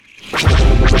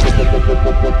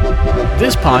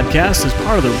This podcast is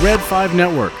part of the Red 5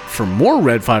 Network. For more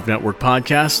Red 5 Network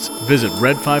podcasts, visit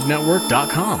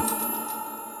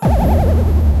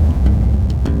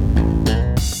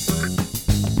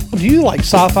red5network.com. Do you like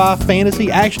sci-fi, fantasy,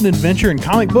 action, adventure, and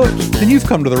comic books? Then you've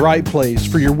come to the right place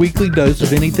for your weekly dose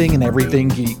of anything and everything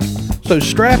geek. So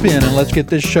strap in and let's get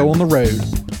this show on the road.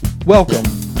 Welcome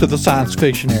to the Science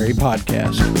Fictionary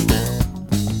Podcast.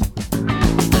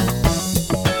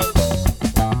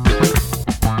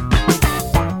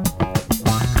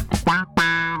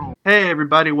 Hey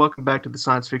everybody, welcome back to the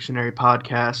Science Fictionary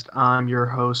Podcast. I'm your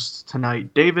host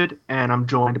tonight, David, and I'm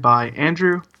joined by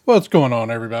Andrew. What's going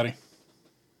on, everybody?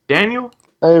 Daniel.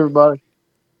 Hey everybody.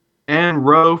 And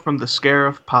Ro from the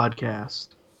Scarif Podcast.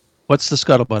 What's the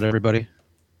scuttlebutt, everybody?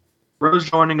 Ro's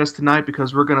joining us tonight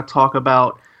because we're going to talk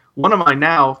about one of my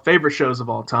now favorite shows of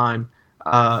all time,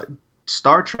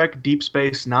 Star Trek Deep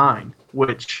Space Nine,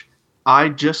 which I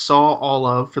just saw all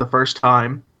of for the first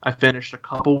time. I finished a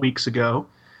couple weeks ago.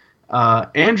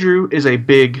 Andrew is a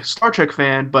big Star Trek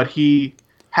fan, but he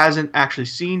hasn't actually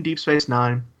seen Deep Space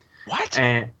Nine. What?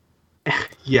 And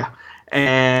yeah,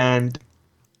 and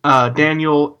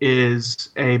Daniel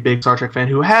is a big Star Trek fan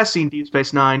who has seen Deep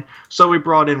Space Nine. So we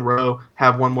brought in Ro,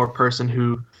 have one more person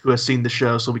who has seen the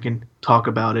show, so we can talk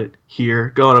about it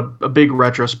here. Go on a big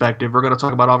retrospective. We're going to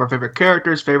talk about all of our favorite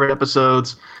characters, favorite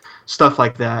episodes, stuff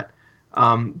like that.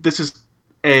 This is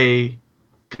a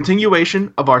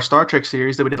continuation of our Star Trek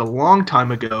series that we did a long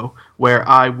time ago, where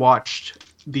I watched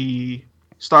the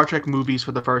Star Trek movies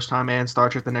for the first time and Star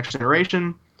Trek The Next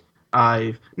Generation.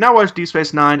 I've now watched Deep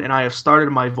Space Nine, and I have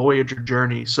started my Voyager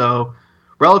journey. So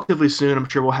relatively soon, I'm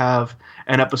sure we'll have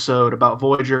an episode about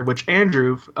Voyager, which,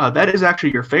 Andrew, that is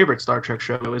actually your favorite Star Trek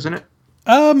show, isn't it?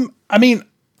 I mean,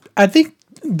 I think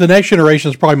The Next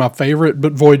Generation is probably my favorite,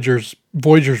 but Voyager's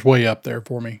way up there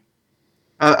for me.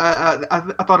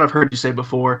 I thought I've heard you say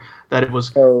before that it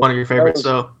was one of your favorites.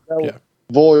 Yeah.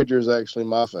 Voyager's actually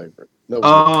my favorite.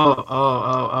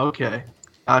 Okay.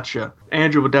 Gotcha.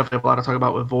 Andrew would definitely have a lot to talk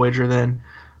about with Voyager then.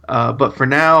 But for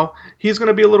now, he's going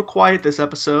to be a little quiet this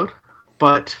episode.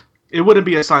 But it wouldn't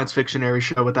be a science fictionary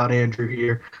show without Andrew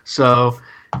here. So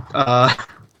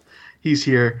he's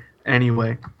here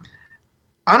anyway.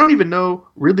 I don't even know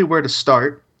really where to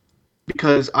start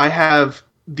because I have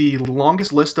the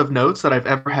longest list of notes that I've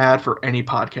ever had for any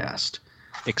podcast.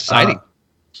 Exciting.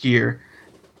 Here.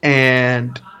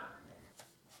 And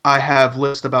I have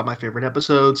lists about my favorite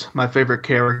episodes, my favorite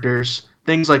characters,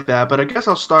 things like that. But I guess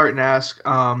I'll start and ask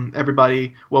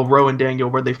everybody, well, Ro and Daniel,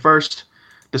 where they first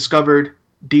discovered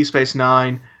Deep Space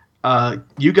Nine.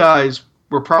 You guys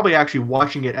were probably actually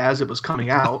watching it as it was coming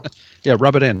out. Yeah,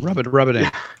 rub it in.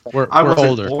 We're I wasn't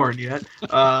older. born yet.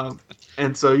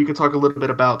 And so you can talk a little bit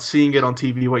about seeing it on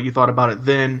TV, what you thought about it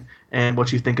then, and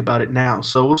what you think about it now.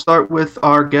 So we'll start with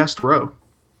our guest, Ro.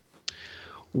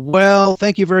 Well,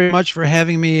 thank you very much for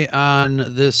having me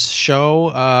on this show.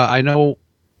 I know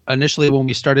initially when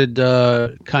we started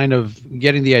kind of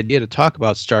getting the idea to talk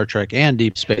about Star Trek and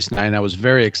Deep Space Nine, I was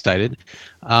very excited.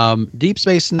 Deep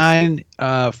Space Nine,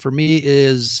 for me,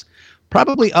 is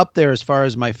probably up there as far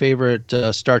as my favorite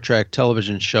Star Trek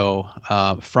television show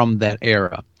from that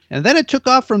era. And then it took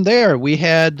off from there. We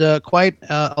had quite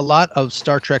a lot of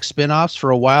Star Trek spin-offs. For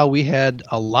a while, we had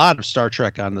a lot of Star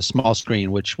Trek on the small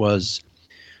screen, which was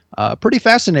pretty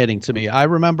fascinating to me. I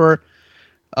remember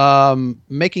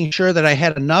making sure that I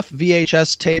had enough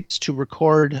VHS tapes to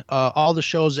record all the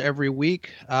shows every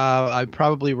week. I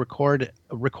probably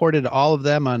recorded all of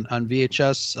them on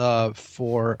VHS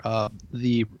for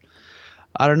the...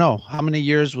 I don't know how many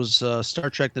years was Star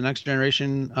Trek: The Next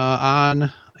Generation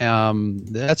on.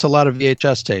 That's a lot of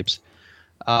VHS tapes.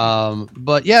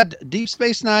 But yeah, Deep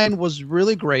Space Nine was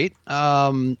really great.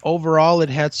 Overall, it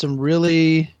had some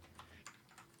really...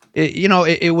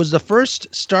 It was the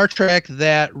first Star Trek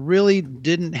that really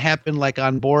didn't happen like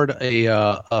on board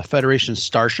a Federation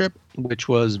starship, which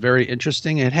was very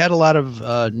interesting. It had a lot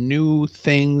of new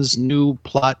things, new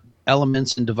plot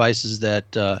elements and devices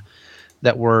that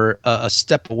were a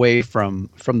step away from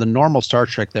the normal Star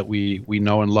Trek that we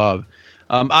know and love.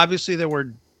 Obviously, there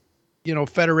were,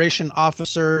 Federation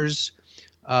officers.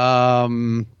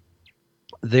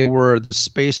 They were the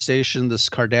space station, this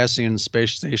Cardassian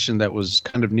space station that was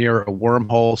kind of near a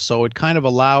wormhole. So it kind of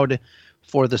allowed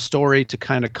for the story to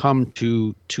kind of come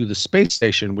to the space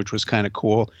station, which was kind of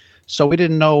cool. So we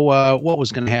didn't know what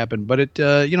was going to happen, but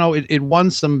it won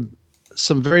some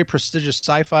very prestigious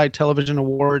sci-fi television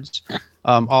awards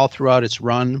all throughout its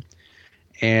run.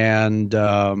 And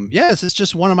yes, it's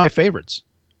just one of my favorites.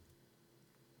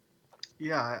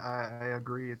 Yeah, I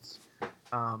agree. It's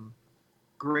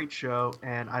great show,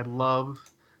 and I love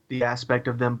the aspect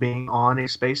of them being on a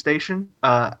space station.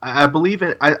 I believe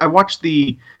it. I watched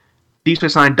the Deep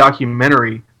Space Nine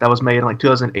documentary that was made in like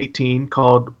 2018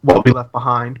 called "What We Left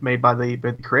Behind," made by the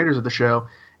creators of the show,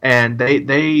 and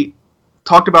they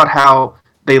talked about how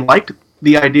they liked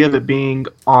the idea of it being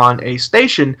on a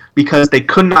station because they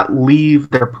could not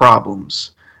leave their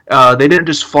problems. They didn't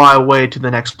just fly away to the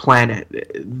next planet.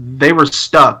 They were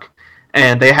stuck,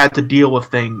 and they had to deal with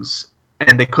things,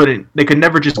 and they could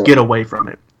never just get away from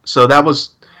it. So that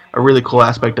was a really cool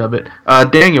aspect of it.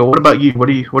 Daniel, what about you? What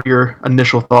are your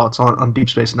initial thoughts on Deep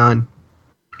Space Nine?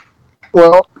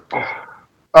 Well,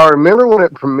 I remember when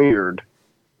it premiered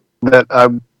that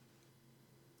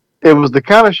it was the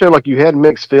kind of show like you had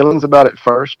mixed feelings about it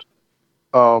first.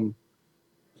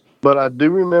 But I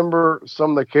do remember some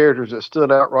of the characters that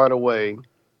stood out right away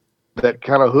that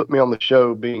kind of hooked me on the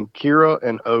show being Kira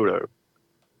and Odo.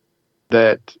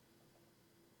 That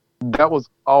was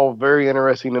all very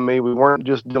interesting to me. We weren't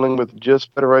just dealing with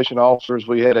just Federation officers.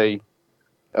 We had they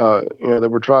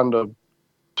were trying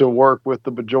to work with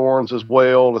the Bajorans as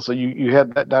well. And so you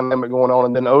had that dynamic going on.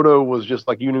 And then Odo was just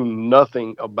like you knew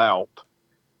nothing about.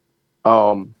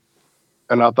 And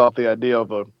I thought the idea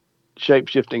of a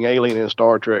shape-shifting alien in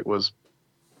Star Trek was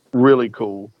really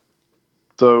cool.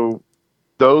 So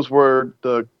those were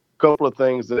the couple of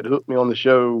things that hooked me on the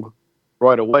show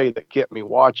right away that kept me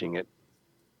watching it.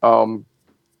 And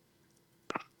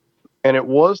it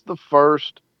was the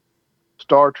first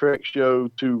Star Trek show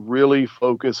to really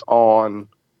focus on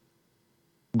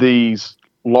these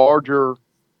larger,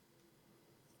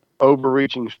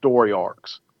 overreaching story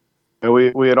arcs. And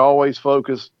we had always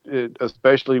focused,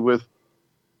 especially with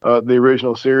the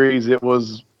original series, it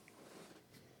really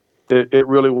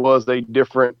was a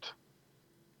different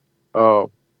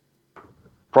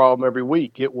problem every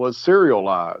week. It was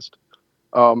serialized.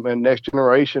 And Next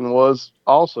Generation was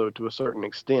also to a certain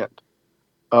extent.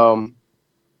 But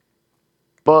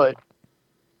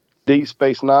Deep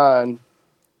Space Nine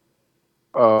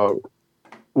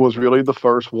was really the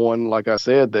first one, like I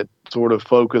said, that sort of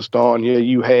focused on,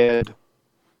 you had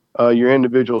your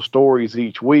individual stories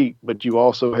each week, but you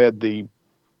also had the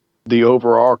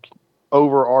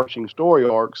overarching story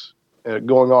arcs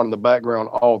going on in the background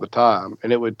all the time.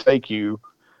 And it would take you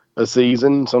a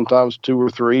season, sometimes 2 or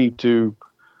 3, to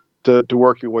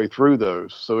work your way through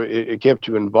those. So it kept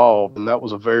you involved, and that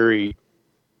was a very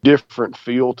different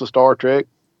feel to Star Trek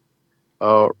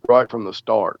right from the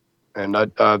start. And I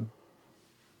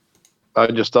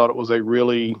just thought it was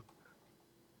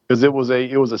because it was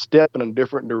a step in a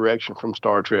different direction from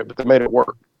Star Trek, but they made it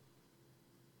work.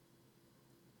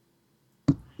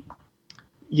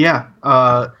 Yeah,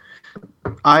 I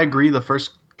agree. The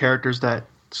first characters that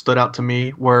stood out to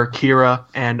me were Kira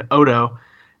and Odo,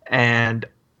 and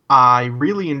I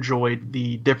really enjoyed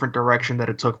the different direction that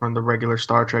it took from the regular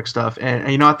Star Trek stuff.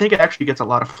 And I think it actually gets a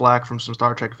lot of flack from some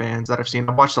Star Trek fans that I've seen.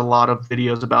 I've watched a lot of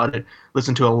videos about it,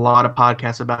 listened to a lot of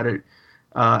podcasts about it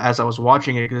as I was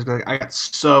watching it, because I got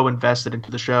so invested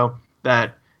into the show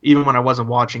that even when I wasn't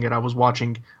watching it, I was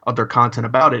watching other content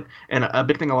about it. And a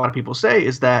big thing a lot of people say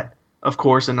is that, of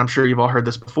course, and I'm sure you've all heard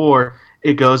this before,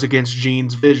 it goes against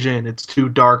Gene's vision. It's too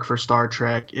dark for Star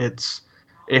Trek. It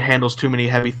handles too many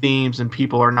heavy themes, and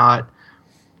people are not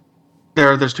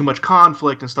there. There's too much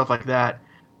conflict and stuff like that.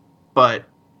 But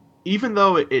even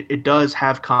though it does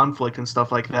have conflict and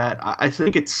stuff like that, I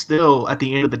think it still, at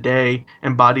the end of the day,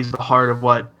 embodies the heart of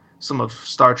what some of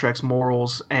Star Trek's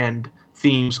morals and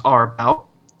themes are about.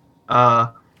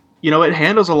 It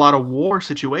handles a lot of war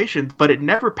situations, but it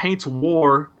never paints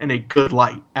war in a good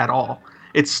light at all.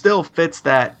 It still fits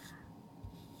that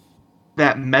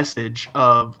message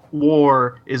of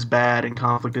war is bad and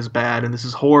conflict is bad and this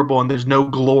is horrible and there's no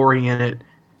glory in it.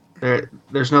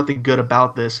 There's nothing good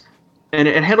about this. And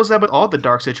it handles that with all the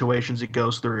dark situations it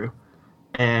goes through.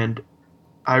 And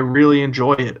I really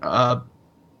enjoy it.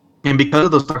 And because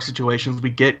of those dark situations, we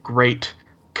get great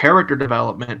character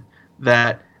development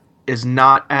that is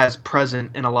not as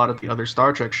present in a lot of the other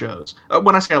Star Trek shows.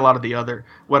 When I say a lot of the other,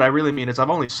 what I really mean is I've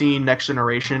only seen Next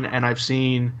Generation and I've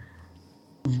seen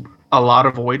a lot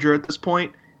of Voyager at this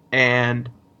point, and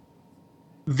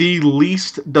the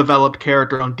least developed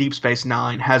character on Deep Space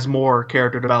Nine has more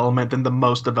character development than the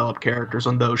most developed characters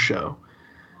on those shows.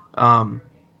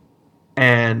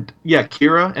 And yeah,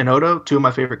 Kira and Odo, two of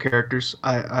my favorite characters.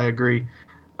 I agree.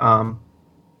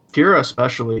 Kira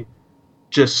especially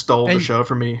just stole the show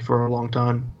for me for a long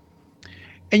time.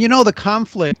 And the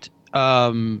conflict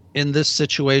in this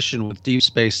situation with Deep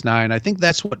Space Nine, I think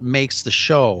that's what makes the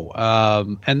show.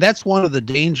 And that's one of the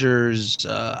dangers,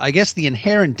 I guess the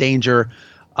inherent danger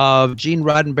of Gene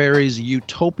Roddenberry's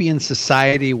utopian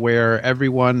society where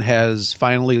everyone has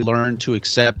finally learned to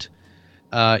accept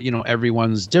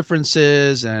everyone's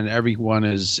differences, and everyone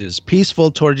is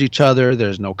peaceful towards each other.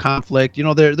 There's no conflict.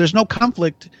 There's no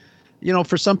conflict.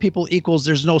 For some people equals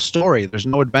there's no story, there's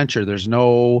no adventure, there's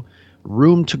no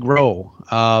room to grow.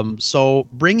 So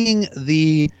bringing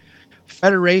the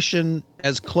Federation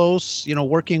as close,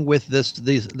 working with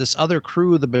this other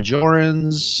crew, the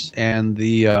Bajorans and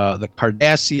the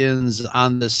Cardassians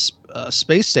on this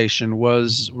space station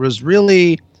was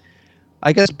really,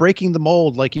 I guess, breaking the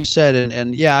mold, like you said.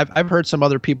 And yeah, I've heard some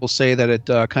other people say that it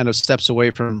kind of steps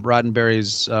away from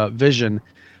Roddenberry's vision.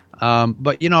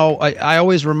 But I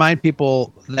always remind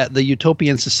people that the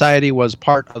Utopian Society was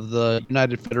part of the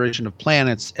United Federation of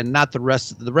Planets, and not the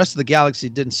rest. The rest of the galaxy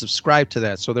didn't subscribe to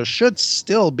that, so there should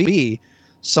still be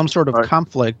some sort of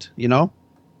conflict. Yeah.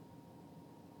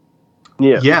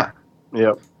 Yeah.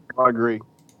 Yeah. I agree.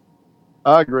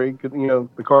 'Cause,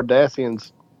 the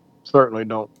Cardassians certainly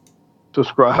don't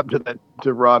subscribe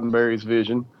to Roddenberry's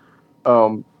vision.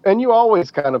 And you always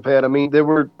kind of had. I mean,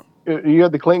 you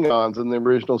had the Klingons in the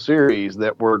original series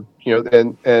that were,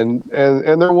 and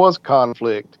there was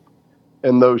conflict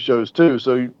in those shows too.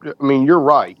 So, I mean, you're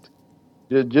right.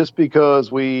 Just because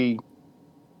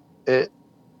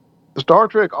Star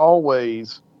Trek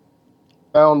always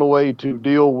found a way to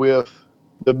deal with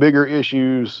the bigger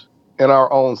issues in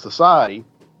our own society.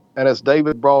 And as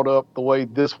David brought up, the way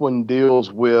this one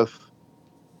deals with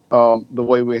the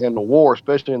way we handle war,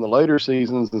 especially in the later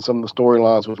seasons and some of the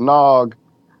storylines with Nog.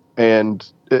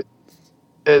 And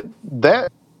that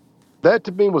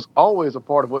to me was always a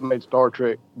part of what made Star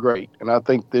Trek great. And I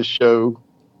think this show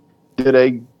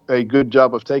did a good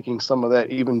job of taking some of that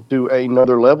even to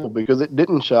another level, because it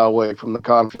didn't shy away from the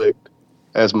conflict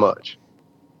as much.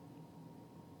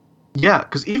 Yeah,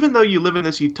 because even though you live in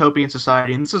this utopian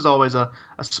society, and this is always a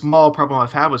small problem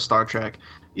I've had with Star Trek,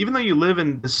 even though you live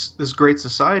in this great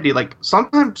society, like,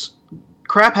 sometimes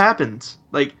crap happens.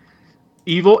 Like,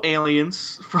 evil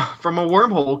aliens from a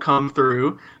wormhole come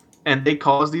through, and they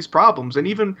cause these problems. And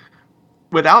even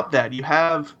without that, you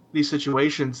have these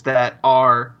situations that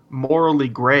are morally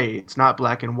gray. It's not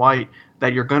black and white,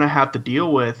 that you're going to have to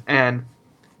deal with. And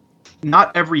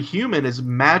not every human is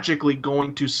magically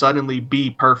going to suddenly be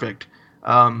perfect.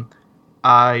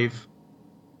 I've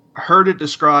heard it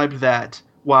described that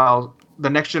while the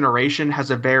Next Generation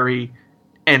has a very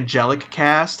angelic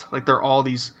cast, like, they're all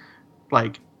these,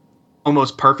 like,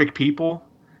 almost perfect people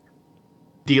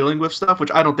dealing with stuff, which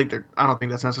I don't think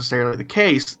that's necessarily the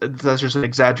case. That's just an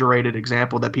exaggerated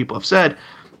example that people have said.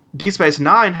 Deep Space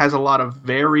Nine has a lot of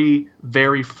very,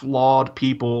 very flawed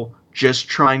people just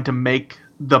trying to make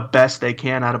the best they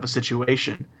can out of a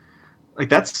situation. Like,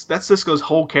 that's Sisko's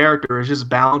whole character, is just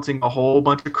balancing a whole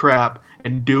bunch of crap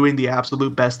and doing the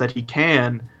absolute best that he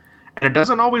can. And it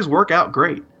doesn't always work out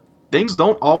great. Things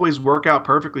don't always work out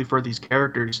perfectly for these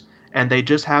characters, and they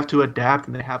just have to adapt,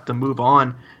 and they have to move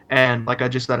on. And like I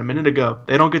just said a minute ago,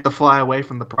 they don't get to fly away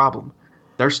from the problem.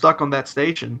 They're stuck on that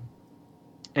station,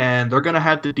 and they're going to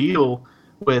have to deal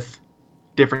with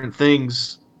different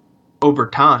things over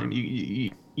time.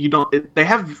 You don't. They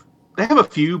have a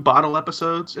few bottle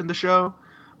episodes in the show,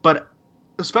 but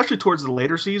especially towards the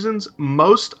later seasons,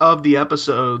 most of the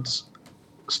episodes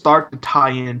start to tie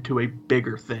into a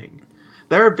bigger thing.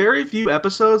 There are very few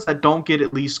episodes that don't get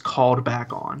at least called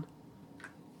back on.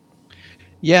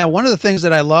 Yeah, one of the things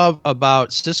that I love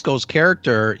about Sisko's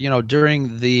character,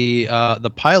 during the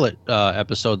pilot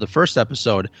episode, the first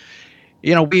episode,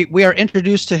 we are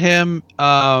introduced to him.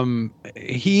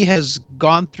 He has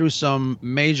gone through some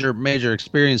major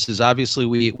experiences. Obviously,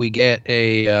 we get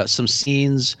some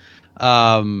scenes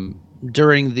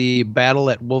during the battle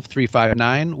at Wolf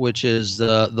 359, which is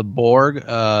the Borg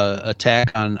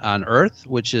attack on Earth,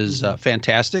 which is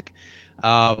fantastic.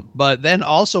 But then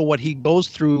also what he goes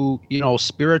through,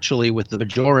 spiritually with the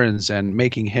Bajorans and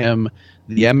making him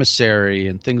the emissary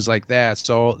and things like that.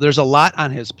 So there's a lot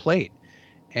on his plate.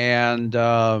 And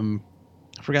I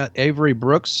forgot Avery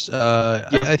Brooks.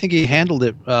 I think he handled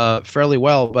it fairly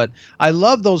well. But I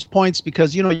love those points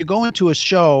because, you go into a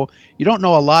show, you don't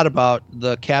know a lot about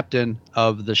the captain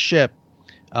of the ship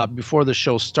before the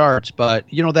show starts. But,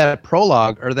 that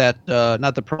prologue, or that,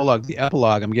 not the prologue, the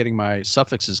epilogue, I'm getting my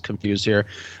suffixes confused here,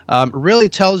 really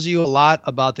tells you a lot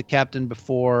about the captain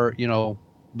before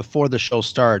the show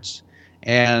starts.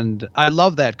 And I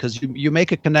love that because you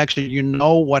make a connection. You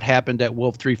know what happened at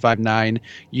Wolf 359.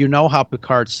 You know how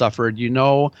Picard suffered. You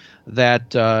know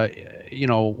that,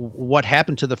 what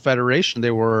happened to the Federation.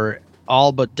 They were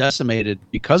all but decimated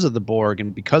because of the Borg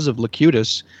and because of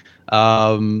Locutus.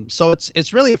 So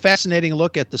it's really a fascinating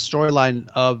look at the storyline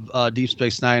of Deep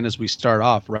Space Nine as we start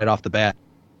off right off the bat.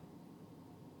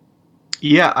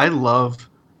 Yeah, I love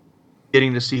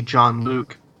getting to see John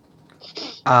Luke,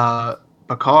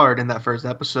 Picard in that first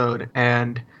episode,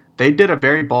 and they did a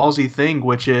very ballsy thing,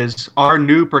 which is our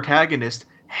new protagonist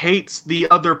hates the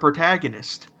other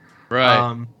protagonist. Right.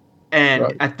 Um, and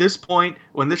Right. at this point,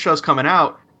 when this show's coming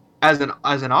out, as an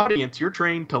audience, you're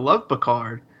trained to love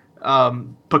Picard.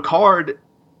 Picard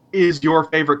is your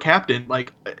favorite captain.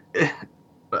 Like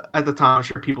at the time, I'm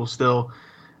sure people still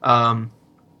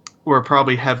were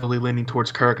probably heavily leaning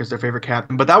towards Kirk as their favorite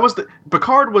captain. But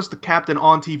Picard was the captain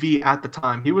on TV at the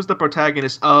time. He was the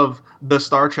protagonist of the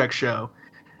Star Trek show,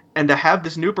 and to have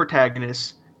this new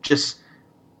protagonist just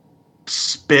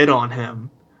spit on him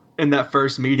in that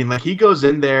first meeting, like he goes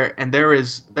in there and there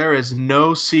is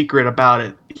no secret about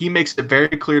it. He makes it very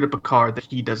clear to Picard that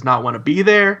he does not want to be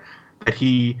there, that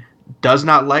he does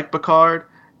not like Picard,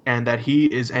 and that he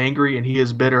is angry and he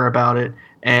is bitter about it.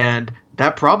 And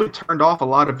that probably turned off a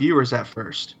lot of viewers at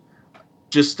first.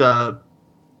 Just turned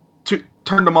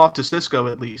them off to Cisco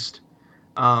at least.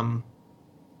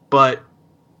 But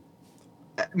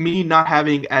me not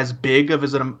having as big of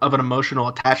an emotional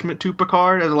attachment to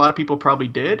Picard as a lot of people probably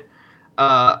did,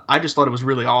 I just thought it was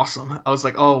really awesome. I was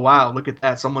like, oh wow, look at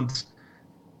that! Someone's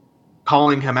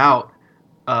calling him out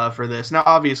for this. Now,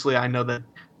 obviously, I know that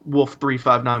Wolf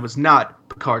 359 was not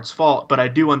Picard's fault, but I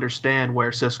do understand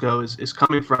where Cisco is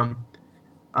coming from.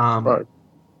 Right.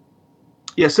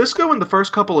 Yeah, Cisco in the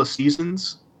first couple of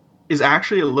seasons is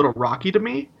actually a little rocky to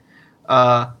me.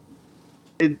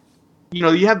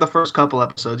 You have the first couple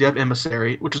episodes. You have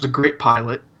Emissary, which is a great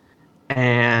pilot,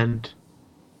 and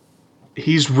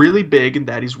he's really big in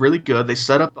that. He's really good. They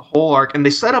set up the whole arc, and they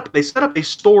set up a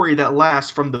story that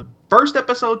lasts from the first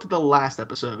episode to the last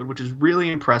episode, which is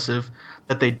really impressive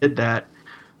that they did that.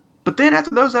 But then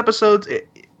after those episodes,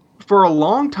 for a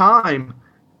long time,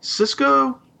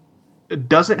 Cisco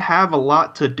doesn't have a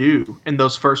lot to do in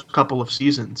those first couple of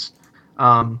seasons.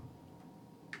 I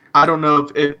don't know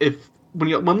if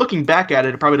when looking back at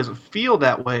it, it probably doesn't feel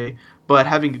that way. But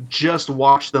having just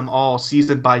watched them all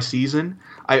season by season,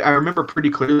 I remember pretty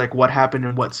clearly like what happened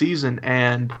in what season.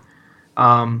 And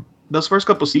those first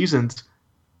couple seasons,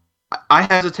 I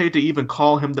hesitate to even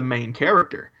call him the main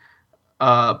character.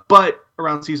 But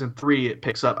around season 3, it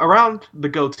picks up. Around the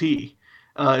goatee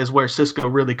is where Cisco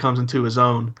really comes into his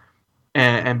own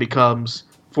and becomes,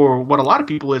 for what a lot of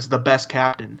people is, the best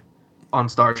captain on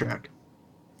Star Trek.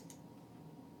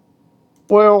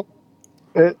 Well,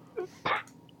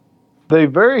 they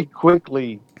very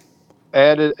quickly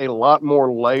added a lot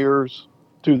more layers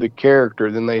to the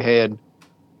character than they had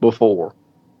before.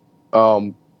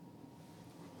 I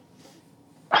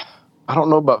don't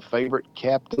know about favorite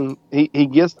captain. He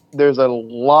gets, there's a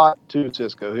lot to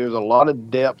Cisco. There's a lot of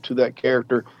depth to that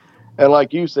character. And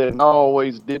like you said, and I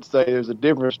always did say there's a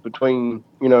difference between,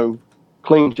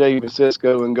 clean shaven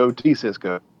Cisco and goatee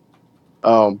Cisco.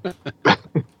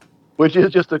 Which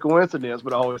is just a coincidence,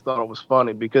 but I always thought it was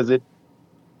funny because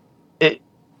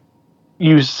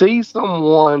you see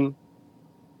someone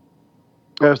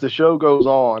as the show goes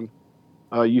on,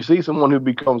 you see someone who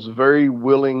becomes very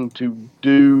willing to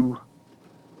do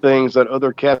things that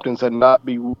other captains had not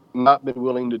been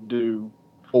willing to do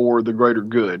for the greater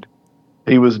good.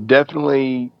 He was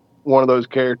definitely one of those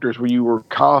characters where you were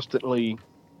constantly,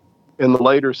 in the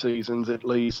later seasons at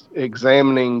least,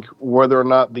 examining whether or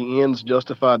not the ends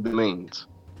justified the means.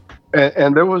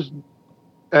 And there was,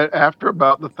 after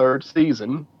about the third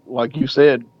season, like you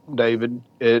said, David,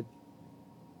 the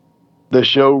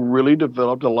show really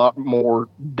developed a lot more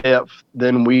depth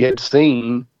than we had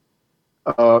seen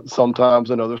sometimes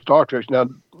in other Star Treks. Now,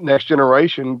 Next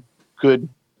Generation could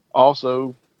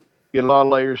also get a lot of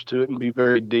layers to it and be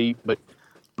very deep, but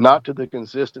not to the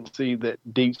consistency that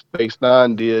Deep Space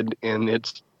Nine did in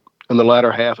the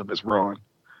latter half of its run.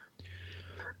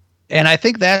 And I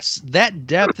think that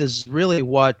depth is really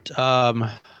what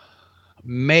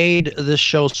made this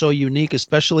show so unique,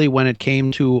 especially when it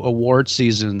came to award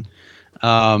season.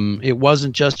 It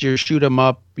wasn't just your shoot 'em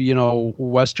up,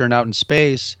 Western out in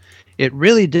space. It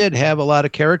really did have a lot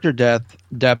of character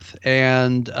depth,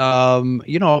 and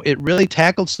it really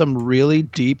tackled some really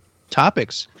deep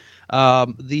topics.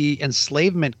 The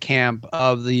enslavement camp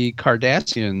of the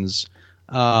Cardassians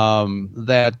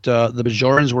that the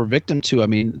Bajorans were victim to. I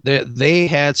mean, they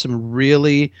had some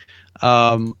really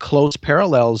close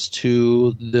parallels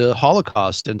to the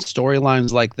Holocaust and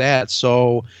storylines like that.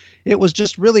 So it was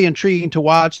just really intriguing to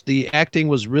watch. The acting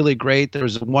was really great. There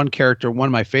was one character, one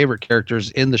of my favorite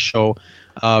characters in the show,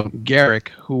 Garrick,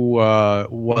 who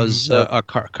was a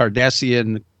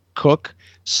Cardassian cook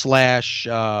slash,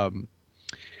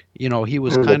 he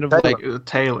was kind of like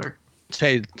Taylor.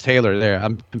 Taylor there.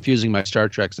 I'm confusing my Star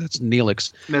Treks. That's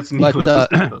Neelix. That's But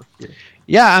Neelix.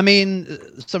 yeah, I mean,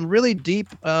 some really deep,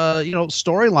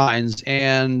 storylines,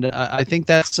 and I think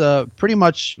that's pretty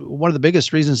much one of the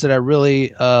biggest reasons that I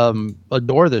really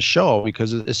adore this show,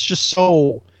 because it's just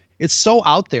it's so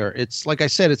out there. It's like I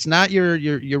said, it's not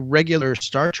your regular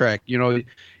Star Trek.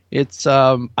 It's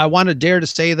I want to dare to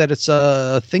say that it's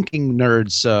a thinking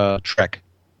nerds Trek.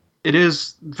 It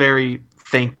is very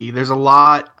thinky. There's a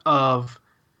lot of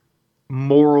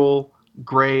moral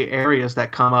gray areas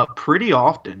that come up pretty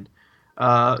often.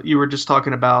 You were just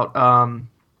talking about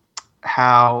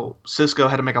how Sisko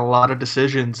had to make a lot of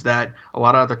decisions that a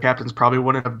lot of other captains probably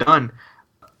wouldn't have done.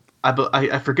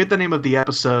 I forget the name of the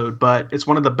episode, but it's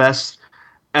one of the best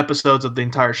episodes of the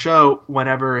entire show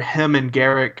whenever him and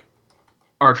Garrick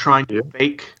are trying to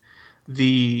fake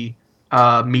the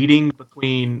meeting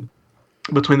between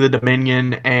the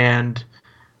Dominion and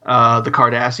the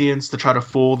Cardassians to try to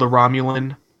fool the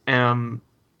Romulan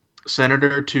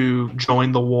senator to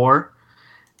join the war.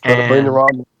 Trying to bring the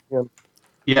Romulans in.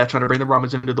 Yeah, trying to bring the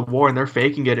Romulans into the war, and they're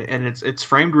faking it, and it's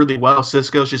framed really well.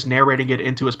 Sisko's just narrating it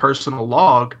into his personal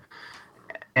log,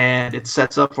 and it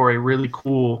sets up a really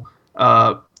cool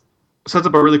frame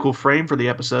for the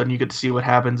episode, and you get to see what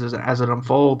happens as it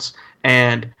unfolds.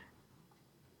 And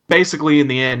basically, in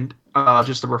the end,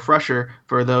 just a refresher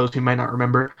for those who may not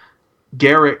remember,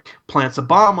 Garrick plants a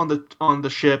bomb on the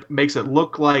ship, makes it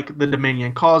look like the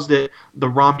Dominion caused it. The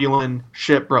Romulan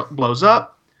ship blows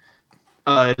up.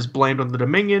 It is blamed on the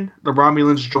Dominion. The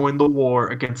Romulans join the war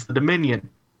against the Dominion.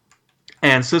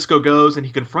 And Sisko goes and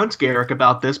he confronts Garrick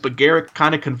about this, but Garrick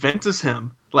kind of convinces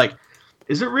him, like,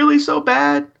 is it really so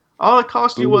bad? All it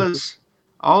cost you was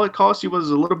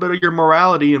a little bit of your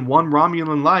morality and one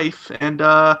Romulan life, and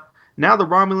now the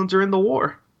Romulans are in the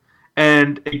war.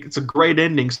 And it's a great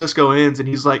ending. Sisko ends, and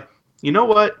he's like, you know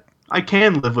what? I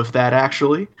can live with that,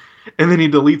 actually. And then he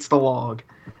deletes the log.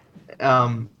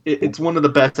 It's one of the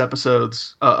best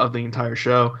episodes of the entire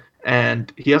show.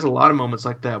 And he has a lot of moments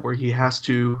like that where he has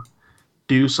to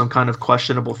do some kind of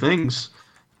questionable things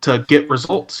to get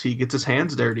results. He gets his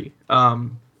hands dirty.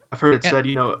 I've heard it said,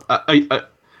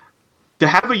 to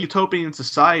have a utopian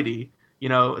society,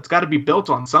 it's got to be built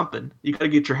on something. You got to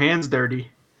get your hands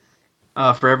dirty.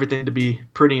 For everything to be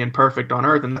pretty and perfect on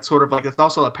Earth. And that's sort of like, it's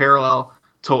also a parallel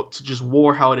to just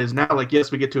war, how it is now. Like,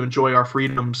 yes, we get to enjoy our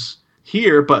freedoms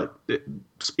here, but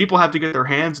people have to get their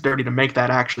hands dirty to make that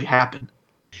actually happen.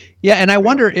 Yeah, and I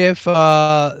wonder if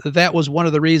that was one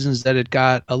of the reasons that it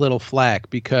got a little flack,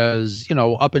 because,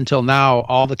 up until now,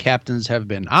 all the captains have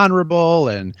been honorable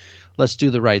and let's do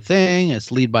the right thing.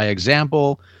 It's lead by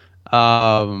example.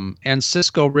 And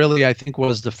Sisko really, I think,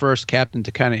 was the first captain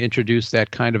to kind of introduce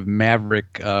that kind of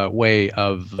maverick way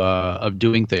of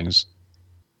doing things.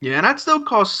 Yeah, and I'd still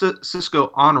call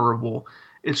Sisko honorable.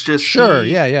 It's just sure,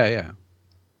 yeah.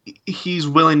 He's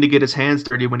willing to get his hands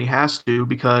dirty when he has to,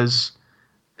 because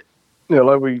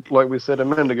like we said a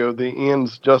minute ago, the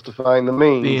ends justifying the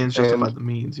means. The ends justify the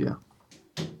means, yeah.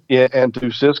 Yeah, and to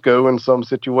Sisko, in some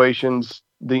situations,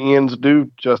 the ends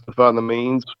do justify the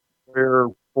means. Where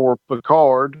for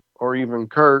Picard or even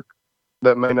Kirk,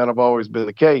 that may not have always been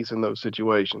the case in those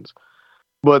situations.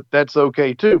 But that's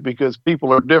okay too, because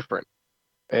people are different.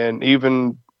 And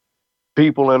even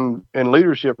people in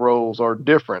leadership roles are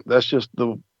different. That's just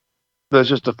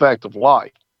a fact of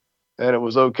life. And it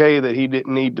was okay that he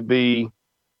didn't need to be,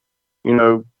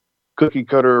 cookie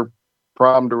cutter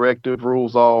prime directive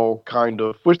rules all kind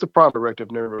of, which the prime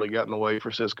directive never really got in the way for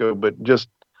Sisko, but just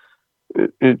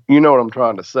you know what I'm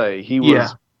trying to say. He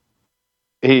was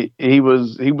he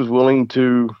was willing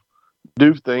to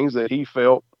do things that he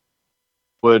felt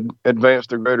would advance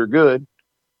the greater good,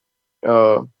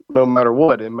 no matter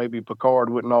what. And maybe Picard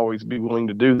wouldn't always be willing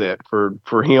to do that.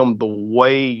 For him, the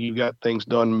way you got things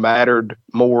done mattered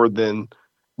more than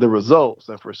the results.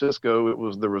 And for Sisko, it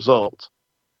was the results.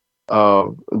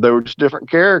 They were just different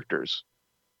characters,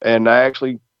 and I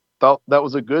actually thought that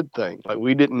was a good thing. Like,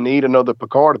 we didn't need another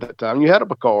Picard at that time. You had a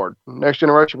Picard. Next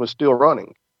Generation was still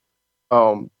running.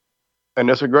 And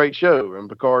it's a great show, and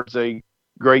Picard's a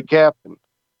great captain.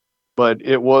 But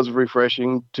it was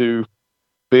refreshing to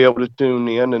be able to tune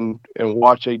in and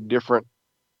watch a different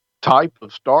type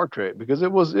of Star Trek, because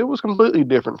it was completely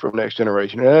different from Next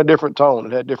Generation. It had a different tone.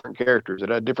 It had different characters. It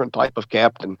had a different type of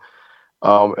captain.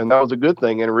 And that was a good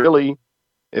thing. And really,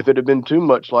 if it had been too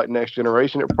much like Next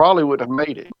Generation, it probably wouldn't have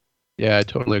made it. Yeah, I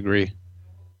totally agree.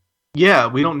 Yeah,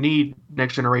 we don't need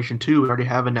Next Generation 2. We already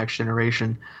have a Next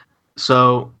Generation.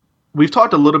 So we've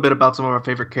talked a little bit about some of our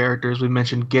favorite characters. We've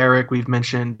mentioned Garrick, we've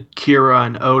mentioned Kira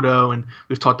and Odo, and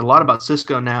we've talked a lot about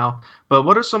Cisco now. But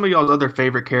what are some of y'all's other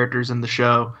favorite characters in the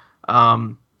show?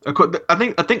 I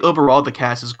think overall the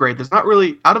cast is great. There's not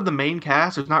really, out of the main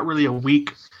cast, there's not really a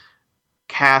weak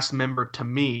cast member to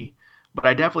me, but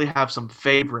I definitely have some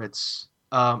favorites,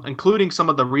 including some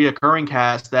of the reoccurring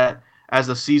cast that, as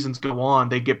the seasons go on,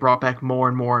 they get brought back more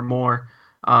and more and more.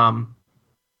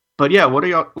 But yeah, what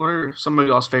are some of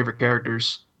y'all's favorite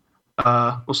characters?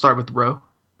 We'll start with Ro.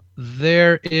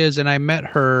 There is, and I met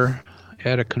her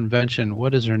at a convention.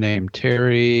 What is her name?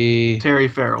 Terry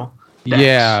Farrell. Dax.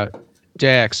 Yeah,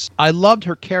 Dax. I loved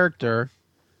her character.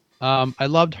 I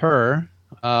loved her.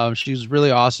 She's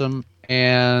really awesome,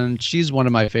 and she's one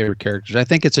of my favorite characters. I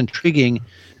think it's intriguing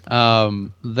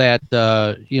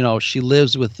that she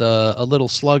lives with a little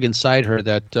slug inside her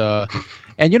that.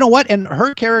 And you know what? And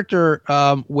her character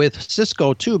with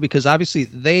Cisco too, because obviously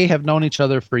they have known each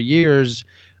other for years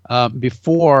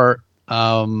before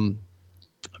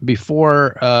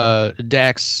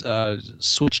Dax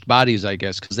switched bodies, I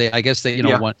guess, because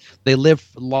they live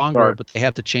longer, Right. but they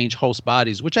have to change host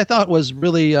bodies, which I thought was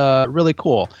really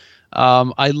cool.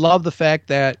 I love the fact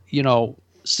that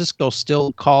Cisco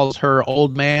still calls her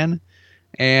old man,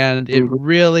 and it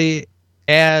really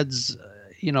adds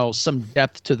some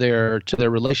depth to their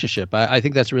relationship. I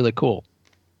think that's really cool.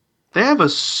 They have a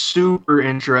super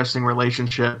interesting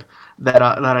relationship that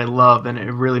I love, and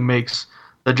it really makes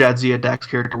the Jadzia Dax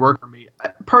character work for me.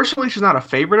 Personally, she's not a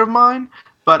favorite of mine,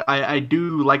 but I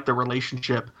do like the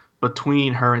relationship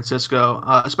between her and Cisco,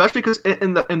 especially because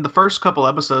in the first couple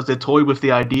episodes they toyed with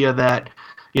the idea that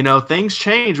things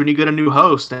change when you get a new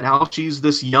host, and how she's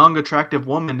this young, attractive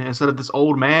woman instead of this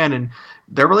old man, and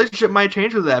their relationship might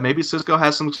change with that. Maybe Cisco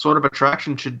has some sort of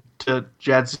attraction to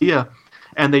Jadzia,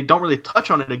 and they don't really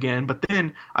touch on it again. But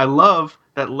then I love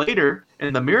that later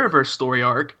in the Mirrorverse story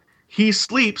arc, he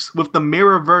sleeps with the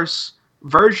Mirrorverse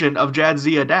version of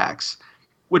Jadzia Dax,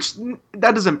 which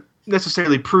that doesn't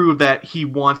necessarily prove that he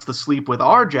wants to sleep with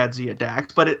our Jadzia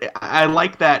Dax, but I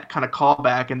like that kind of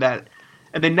callback, and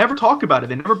they never talk about it.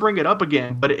 They never bring it up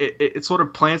again, but it sort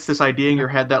of plants this idea in your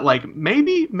head that like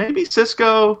maybe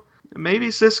Cisco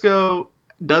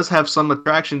does have some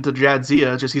attraction to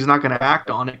Jadzia, just he's not going to act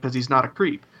on it because he's not a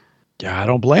creep. Yeah, I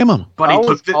don't blame him. But I he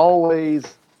was took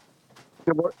always,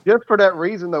 just for that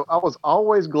reason though, I was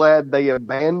always glad they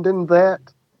abandoned that,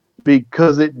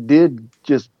 because it did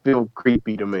just feel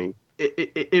creepy to me.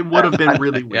 it would have been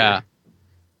really weird.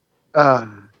 Yeah.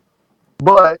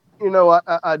 But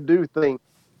I do think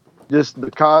just the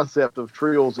concept of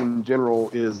trios in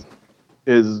general is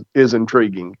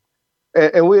intriguing,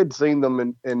 and we had seen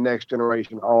them in Next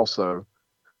Generation also.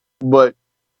 But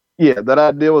yeah, that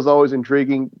idea was always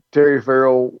intriguing. Terry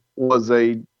Farrell was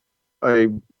a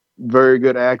very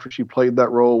good actress. She played that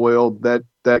role well. That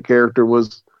character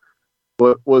was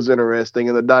interesting,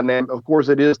 and the dynamic. Of course,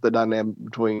 it is the dynamic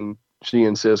between she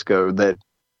and Cisco that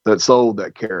sold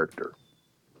that character.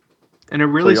 And it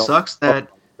really sucks that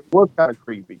it was kind of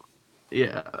creepy.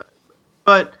 Yeah,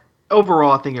 but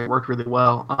overall, I think it worked really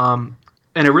well.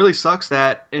 And it really sucks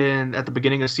that at the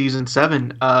beginning of season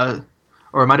 7, or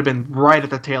it might have been right at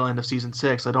the tail end of season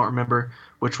 6, I don't remember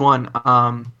which one.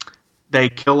 They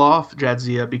kill off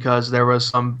Jadzia because there was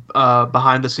some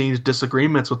behind the scenes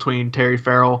disagreements between Terry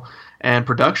Farrell and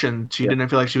production. She didn't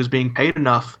feel like she was being paid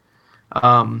enough,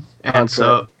 contract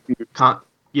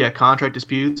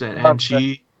disputes, and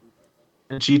she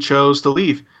chose to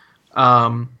leave.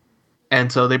 And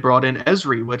so they brought in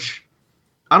Ezri, which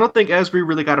I don't think Ezri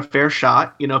really got a fair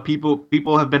shot.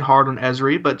 People have been hard on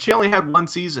Ezri, but she only had 1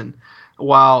 season,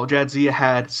 while Jadzia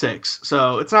had 6.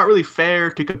 So it's not really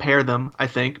fair to compare them, I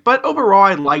think. But overall,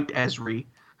 I liked Ezri.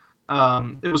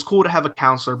 It was cool to have a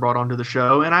counselor brought onto the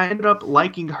show, and I ended up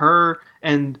liking her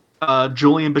and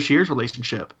Julian Bashir's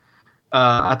relationship.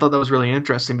 I thought that was really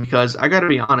interesting because I got to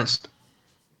be honest,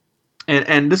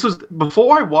 and this was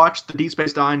before I watched the Deep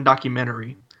Space Nine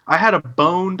documentary. I had a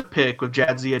bone to pick with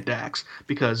Jadzia Dax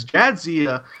because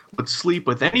Jadzia would sleep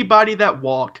with anybody that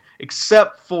walked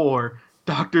except for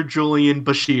Dr. Julian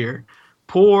Bashir.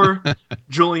 Poor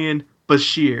Julian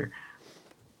Bashir.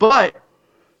 But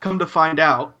come to find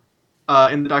out,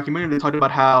 in the documentary, they talked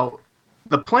about how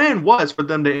the plan was for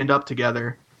them to end up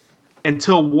together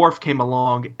until Worf came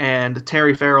along, and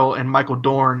Terry Farrell and Michael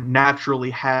Dorn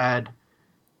naturally had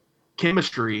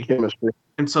chemistry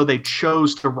and so they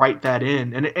chose to write that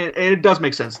in, and it does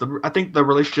make sense. I think the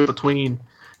relationship between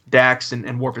Dax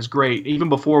and Worf is great. Even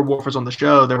before Worf was on the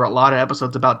show, there were a lot of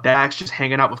episodes about Dax just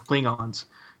hanging out with Klingons,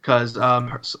 because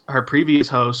her previous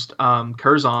host,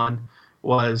 Curzon,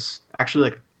 was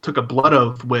actually like took a blood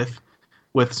oath with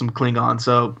some Klingons.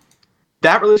 So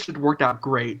that relationship worked out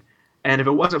great. And if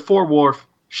it wasn't for Worf,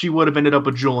 she would have ended up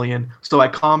with Julian. So I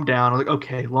calmed down. I was like,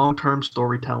 okay, long-term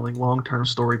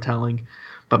storytelling.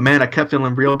 But man, I kept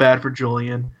feeling real bad for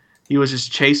Julian. He was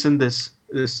just chasing this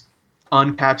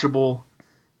uncatchable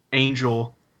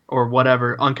angel or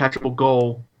whatever, uncatchable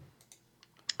goal.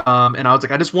 And I was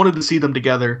like, I just wanted to see them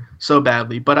together so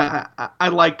badly. But I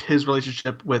liked his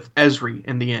relationship with Ezri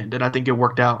in the end, and I think it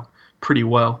worked out pretty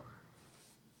well.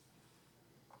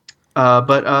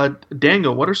 But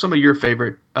Daniel, what are some of your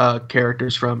favorite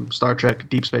characters from Star Trek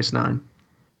Deep Space Nine?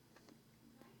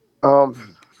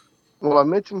 Well, I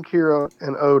mentioned Kira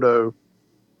and Odo.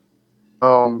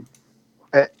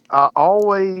 I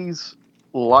always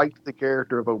liked the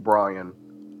character of O'Brien.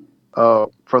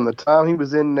 From the time he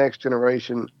was in Next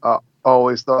Generation, I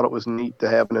always thought it was neat to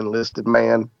have an enlisted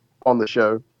man on the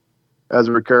show as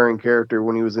a recurring character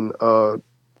when he was in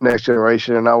Next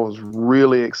Generation, and I was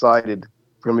really excited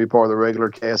for him to be part of the regular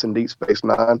cast in Deep Space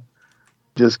Nine.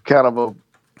 Just kind of a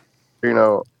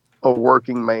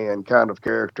working man kind of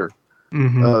character.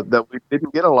 That we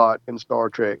didn't get a lot in Star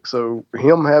Trek. So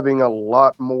him having a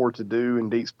lot more to do in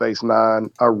Deep Space Nine,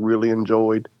 I really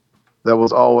enjoyed. That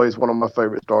was always one of my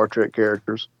favorite Star Trek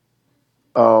characters.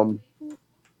 And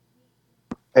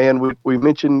we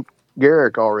mentioned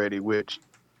Garrick already, which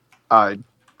I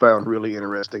found really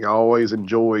interesting. I always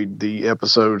enjoyed the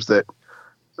episodes that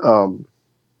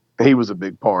he was a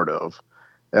big part of.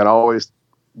 And I always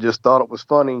just thought it was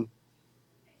funny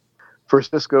for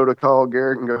Cisco to call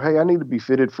Garrick and go, hey, I need to be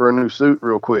fitted for a new suit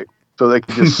real quick. So they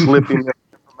could just slip him that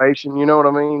information. You know what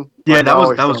I mean? Yeah,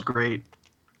 like, that was great.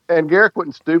 And Garrick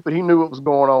wasn't stupid. He knew what was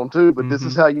going on too, but this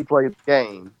is how you play the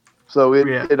game. So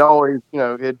it always,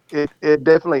 it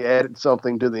definitely added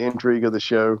something to the intrigue of the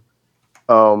show.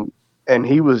 And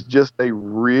he was just a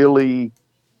really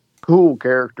cool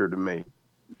character to me.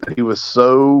 He was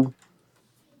so,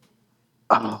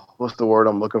 what's the word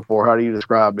I'm looking for? How do you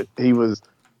describe it? He was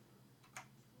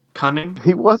cunning.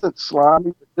 He wasn't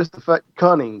slimy, but just the fact,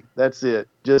 cunning. That's it.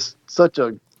 Just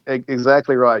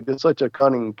exactly right. Just such a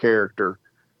cunning character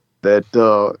that,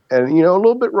 and a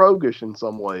little bit roguish in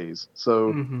some ways.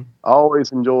 So I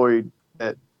always enjoyed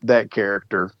that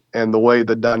character and the way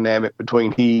the dynamic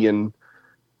between he and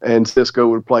Cisco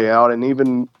would play out, and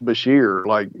even Bashir.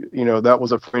 That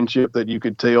was a friendship that you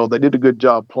could tell they did a good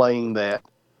job playing that,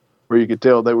 where you could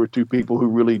tell they were two people who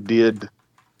really did,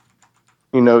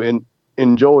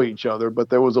 enjoy each other. But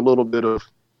there was a little bit of,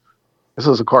 this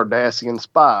was a Cardassian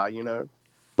spy,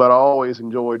 But I always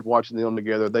enjoyed watching them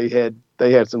together. They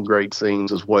had some great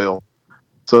scenes as well.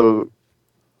 So,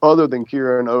 other than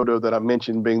Kira and Odo that I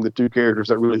mentioned being the two characters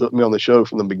that really hooked me on the show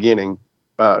from the beginning,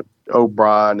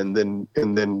 O'Brien and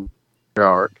then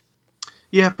Garrick.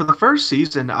 Yeah, for the first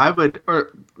season, I would,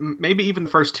 or maybe even the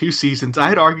first two seasons, I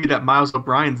had argued that Miles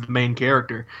O'Brien's the main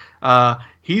character.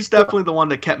 He's definitely the one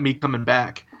that kept me coming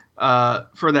back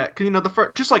for that.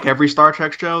 Because, just like every Star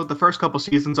Trek show, the first couple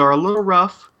seasons are a little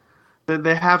rough.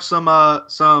 They have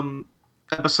some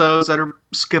episodes that are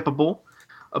skippable,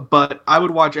 but I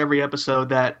would watch every episode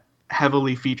that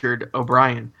heavily featured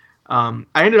O'Brien. I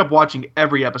ended up watching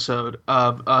every episode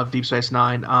of Deep Space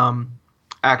Nine.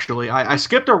 Actually, I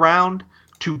skipped around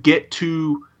to get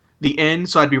to the end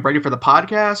so I'd be ready for the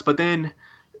podcast, but then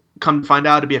come to find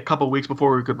out it'd be a couple weeks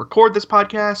before we could record this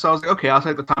podcast. So I was like, okay, I'll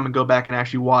take the time and go back and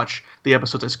actually watch the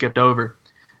episodes I skipped over.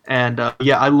 And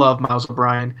I love Miles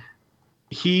O'Brien.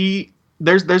 There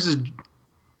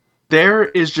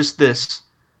is just this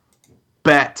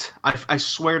bet. I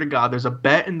swear to God, there's a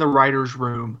bet in the writer's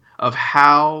room of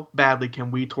how badly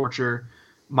can we torture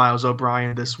Miles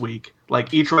O'Brien this week.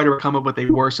 Like, each writer would come up with a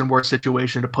worse and worse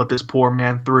situation to put this poor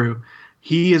man through.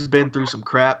 He has been through some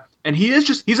crap, and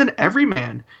he's an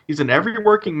everyman. He's an every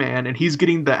working man, and he's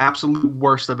getting the absolute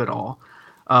worst of it all.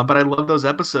 But I love those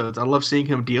episodes. I love seeing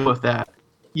him deal with that.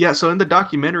 Yeah, so in the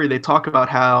documentary, they talk about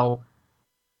how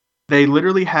they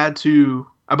literally had to,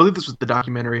 I believe this was the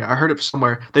documentary, I heard it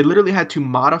somewhere, they literally had to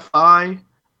modify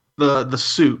the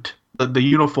suit, the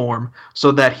uniform,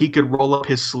 so that he could roll up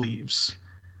his sleeves.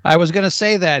 I was going to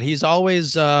say that. He's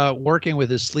always working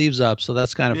with his sleeves up, so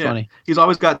that's kind of funny. He's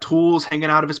always got tools hanging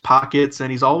out of his pockets,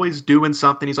 and he's always doing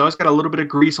something. He's always got a little bit of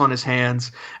grease on his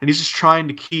hands, and he's just trying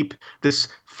to keep this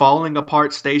falling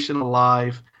apart station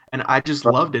alive, and I just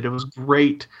loved it. It was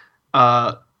great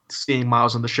seeing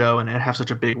Miles on the show and have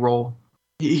such a big role.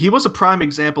 he was a prime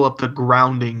example of the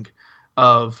grounding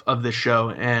of this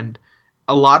show. And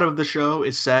a lot of the show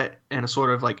is set in a sort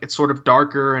of like, it's sort of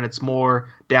darker and it's more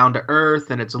down to earth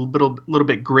and it's a little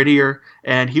bit grittier.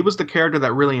 And he was the character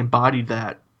that really embodied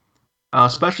that.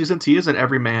 Especially since he is an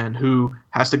everyman who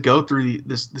has to go through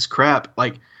this crap.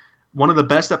 Like, one of the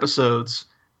best episodes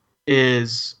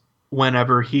is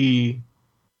whenever he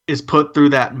is put through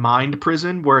that mind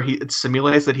prison where it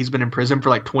simulates that he's been in prison for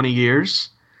like 20 years,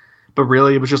 but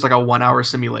really it was just like a 1 hour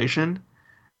simulation.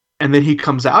 And then he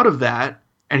comes out of that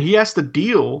and he has to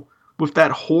deal with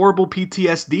that horrible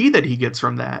PTSD that he gets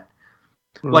from that.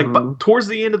 Like, but towards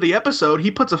the end of the episode,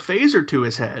 he puts a phaser to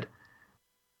his head.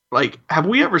 Like, have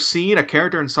we ever seen a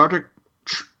character in Star Trek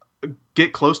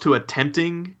get close to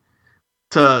attempting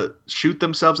to shoot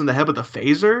themselves in the head with a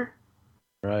phaser?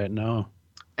 Right, no.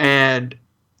 And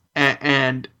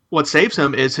what saves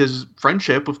him is his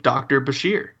friendship with Dr.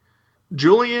 Bashir.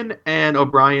 Julian and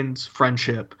O'Brien's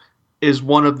friendship is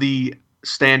one of the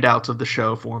standouts of the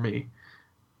show for me.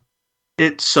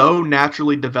 It so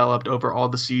naturally developed over all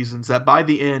the seasons that by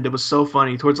the end, it was so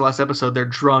funny. Towards the last episode, they're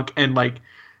drunk and like,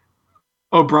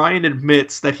 O'Brien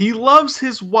admits that he loves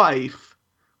his wife,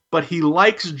 but he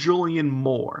likes Julian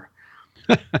more.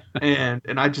 and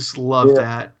I just love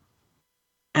that.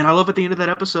 And I love at the end of that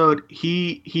episode,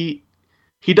 he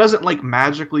doesn't like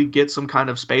magically get some kind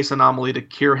of space anomaly to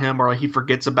cure him, or like he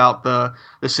forgets about the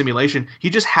simulation. He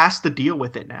just has to deal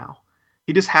with it now.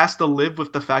 He just has to live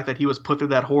with the fact that he was put through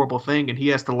that horrible thing, and he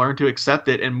has to learn to accept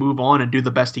it and move on and do the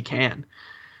best he can.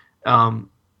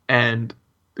 And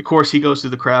of course, he goes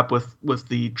through the crap with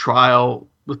the trial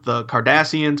with the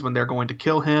Cardassians when they're going to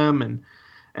kill him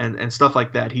and stuff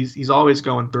like that. He's always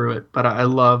going through it. But I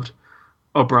loved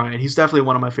O'Brien. He's definitely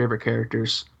one of my favorite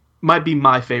characters. Might be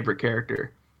my favorite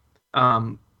character.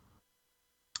 But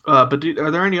are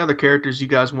there any other characters you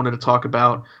guys wanted to talk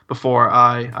about before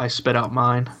I spit out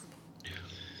mine?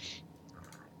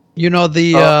 You know,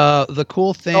 the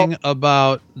cool thing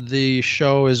about the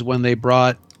show is when they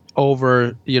brought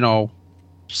over,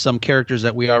 some characters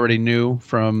that we already knew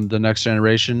from the Next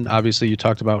Generation. Obviously, you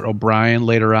talked about O'Brien.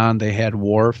 Later on, they had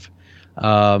Worf.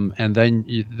 And then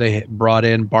they brought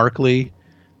in Barclay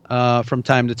from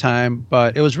time to time.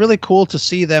 But it was really cool to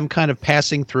see them kind of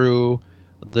passing through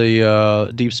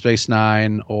the Deep Space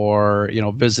Nine or,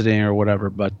 visiting or whatever.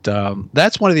 But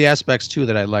that's one of the aspects, too,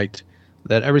 that I liked.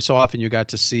 That every so often you got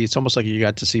to see. It's almost like you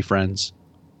got to see friends.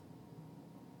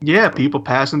 Yeah, people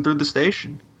passing through the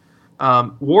station.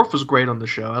 Worf was great on the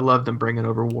show. I loved them bringing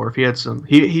over Worf. He had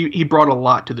he brought a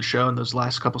lot to the show in those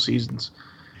last couple seasons.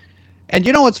 And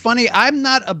you know what's funny? I'm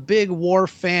not a big Worf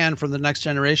fan from the Next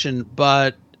Generation,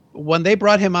 but when they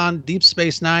brought him on Deep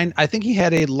Space Nine, I think he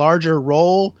had a larger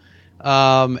role,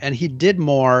 and he did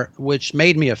more, which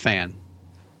made me a fan.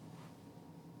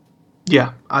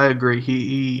 Yeah, I agree.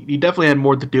 He definitely had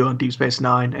more to do on Deep Space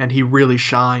Nine, and he really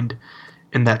shined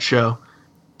in that show.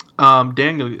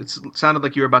 Daniel, it sounded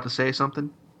like you were about to say something.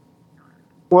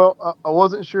 Well, I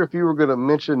wasn't sure if you were going to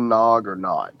mention Nog or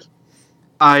not.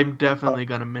 I'm definitely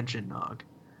going to mention Nog.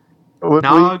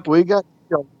 We got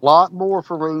a lot more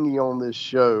Ferengi on this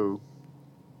show,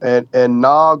 and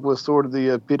Nog was sort of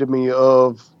the epitome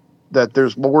of that.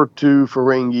 There's more to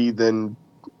Ferengi than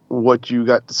what you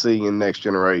got to see in Next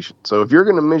Generation. So if you're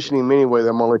going to mention him anyway, then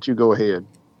I'm going to let you go ahead.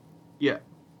 Yeah,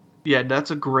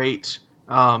 that's a great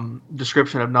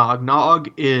description of Nog.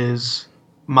 Nog is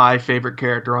my favorite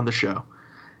character on the show.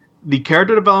 The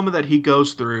character development that he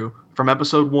goes through from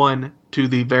episode 1 to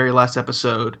the very last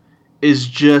episode is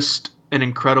just an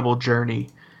incredible journey.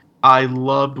 I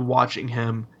loved watching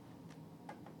him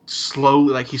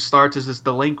slowly, like he starts as this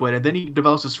delinquent and then he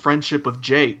develops this friendship with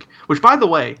Jake, which, by the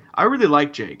way, I really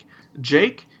like Jake.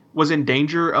 Jake was in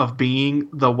danger of being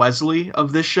the Wesley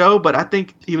of this show, but I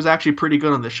think he was actually pretty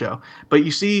good on this show. But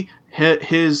you see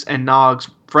his and Nog's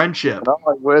friendship. I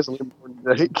like Wesley more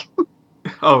than Jake.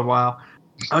 Oh, wow.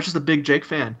 I was just a big Jake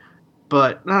fan.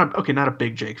 But, not a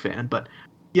big Jake fan, but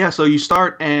yeah, so you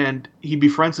start and he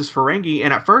befriends this Ferengi,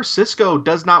 and at first Cisco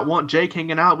does not want Jake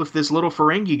hanging out with this little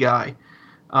Ferengi guy.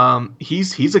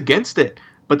 He's against it.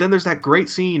 But then there's that great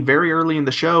scene very early in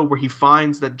the show where he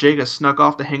finds that Jake has snuck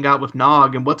off to hang out with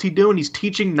Nog, and what's he doing? He's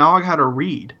teaching Nog how to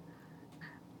read.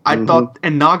 I thought,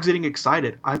 and Nog's getting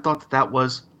excited. I thought that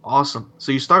was awesome.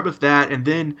 So you start with that, and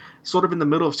then sort of in the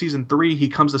middle of season 3, he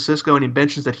comes to Cisco and he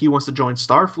mentions that he wants to join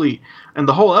Starfleet. And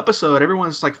the whole episode,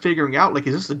 everyone's like figuring out, like,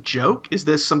 is this a joke? Is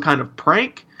this some kind of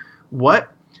prank?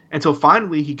 What? Until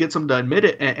finally he gets him to admit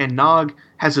it, and Nog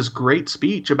has this great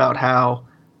speech about how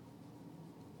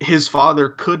his father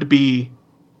could be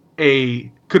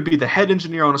the head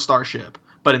engineer on a starship,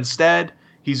 but instead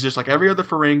He's just like every other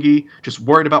Ferengi, just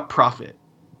worried about profit,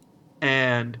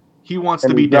 and he wants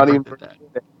to be he's not different even than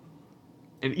that.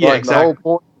 And, yeah, right. And the whole exactly.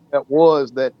 point of that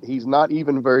was that he's not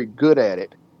even very good at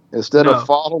it. Instead of No.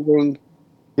 following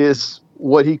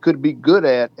what he could be good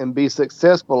at and be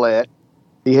successful at,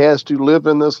 he has to live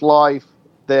in this life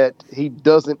that he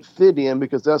doesn't fit in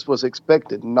because that's what's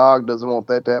expected. Nog doesn't want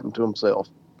that to happen to himself.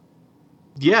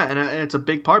 Yeah, and it's a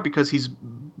big part because he's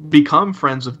become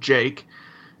friends with Jake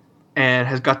and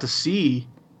has got to see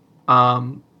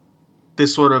um,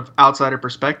 this sort of outsider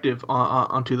perspective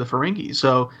onto the Ferengi.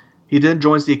 So he then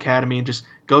joins the academy and just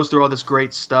goes through all this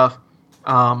great stuff,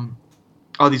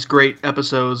 all these great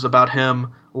episodes about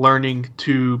him learning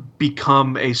to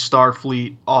become a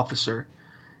Starfleet officer.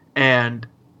 And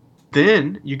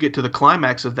then you get to the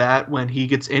climax of that when he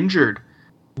gets injured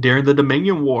during the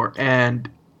Dominion War and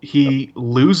he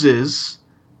loses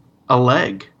a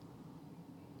leg,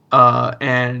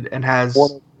 and has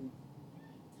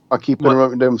I keep what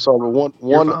interrupting them. Sorry, but you're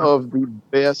one fine. of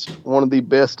the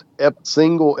best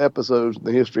single episodes in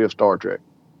the history of Star Trek.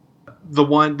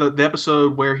 The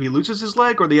episode where he loses his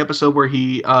leg, or the episode where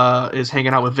he is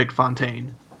hanging out with Vic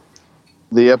Fontaine.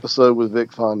 The episode with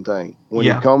Vic Fontaine when he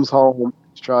Yeah, comes home,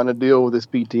 he's trying to deal with this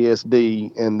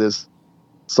PTSD and this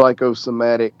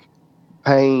psychosomatic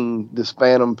pain, this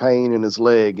phantom pain in his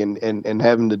leg, and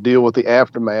having to deal with the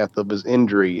aftermath of his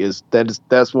injury.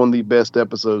 That's one of the best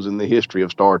episodes in the history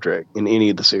of Star Trek in any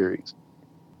of the series.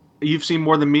 you've seen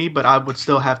more than me, but I would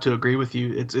still have to agree with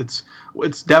you. It's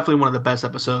definitely one of the best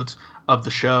episodes of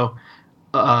the show.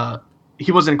 Uh,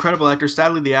 he was an incredible actor.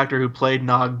 Sadly, the actor who played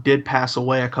Nog did pass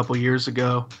away a couple years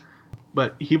ago,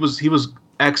 but he was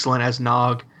excellent as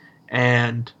Nog,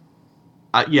 and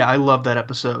yeah, I love that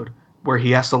episode where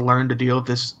he has to learn to deal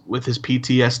with his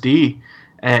PTSD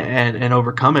and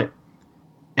overcome it.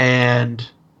 And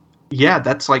yeah,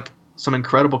 that's like some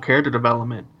incredible character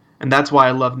development, and that's why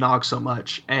I love Nog so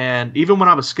much. And even when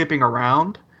I was skipping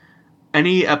around,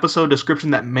 any episode description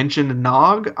that mentioned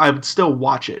Nog, I would still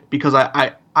watch it because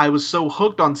I was so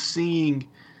hooked on seeing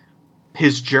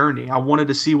his journey. I wanted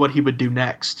to see what he would do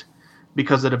next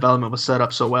because the development was set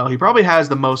up so well. He probably has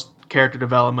the most character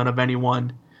development of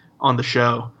anyone on the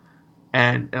show,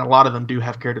 and a lot of them do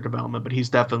have character development, but he's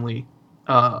definitely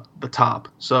the top.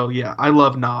 So yeah, I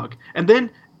love Nog. And then,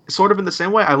 sort of in the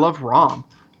same way, I love Rom.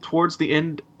 Towards the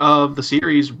end of the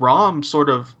series, Rom sort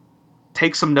of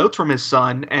takes some notes from his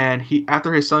son, and he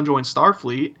after his son joins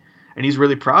Starfleet, and he's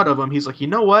really proud of him. He's like, you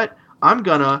know what? I'm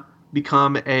gonna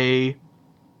become a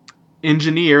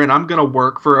engineer, and I'm gonna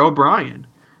work for O'Brien.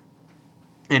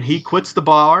 And he quits the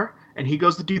bar and he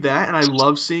goes to do that, and I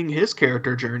love seeing his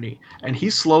character journey, and he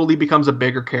slowly becomes a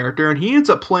bigger character, and he ends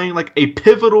up playing like a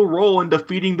pivotal role in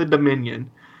defeating the Dominion,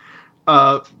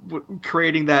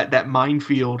 creating that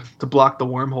minefield to block the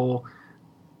wormhole.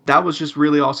 That was just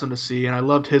really awesome to see, and I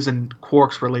loved his and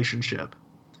Quark's relationship.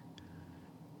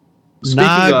 Speaking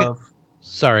Nog. of,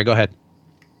 Sorry, go ahead.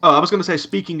 I was going to say,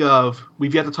 speaking of,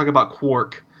 we've yet to talk about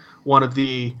Quark, one of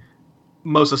the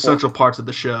most essential parts of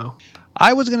the show.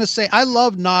 I was going to say I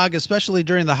love Nog, especially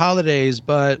during the holidays.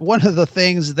 But one of the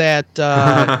things that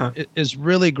is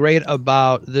really great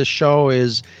about this show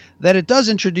is that it does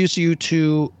introduce you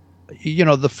to,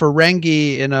 the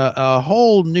Ferengi in a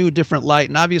whole new different light.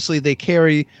 And obviously they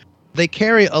carry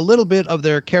a little bit of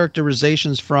their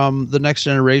characterizations from the Next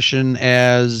Generation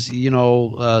as,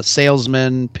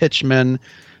 salesmen, pitchmen,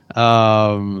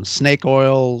 snake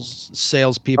oil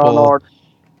salespeople.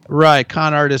 Right,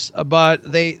 con artists.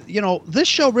 But this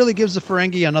show really gives the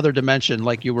Ferengi another dimension,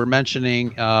 like you were mentioning,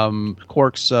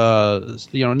 Quark's,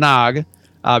 Nog,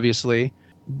 obviously.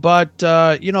 But,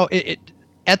 it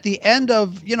at the end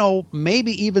of,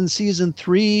 maybe even season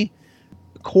 3,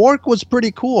 Quark was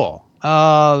pretty cool. He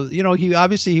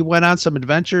went on some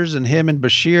adventures, and him and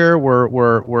Bashir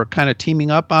were kind of teaming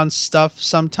up on stuff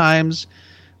sometimes.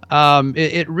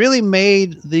 It really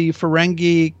made the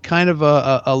Ferengi kind of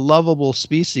a lovable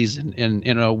species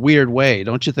in a weird way,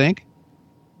 don't you think?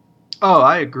 Oh,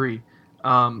 I agree.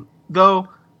 Though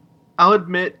I'll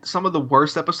admit some of the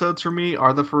worst episodes for me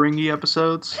are the Ferengi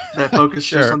episodes that focus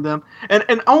just Sure. on them,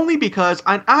 and only because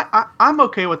I'm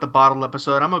okay with the bottle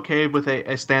episode. I'm okay with a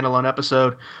standalone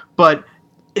episode, but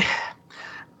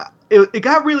it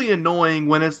got really annoying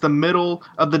when it's the middle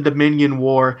of the Dominion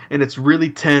War and it's really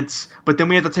tense, but then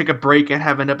we have to take a break and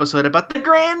have an episode about the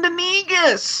Grand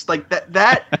Negus. Like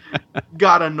that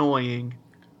got annoying.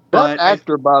 That But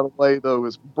actor, by the way, though,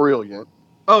 is brilliant.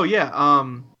 oh yeah,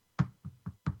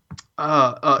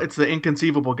 it's the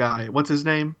inconceivable guy. What's his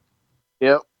name?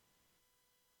 Yep.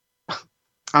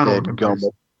 I don't remember.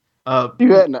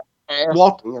 You hadn't asked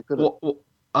Walt, me. I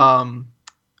could've-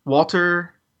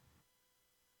 Walter.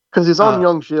 Because he's on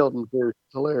Young Sheldon too.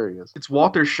 It's hilarious. It's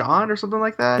Walter Shawn or something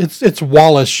like that. It's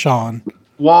Wallace Shawn.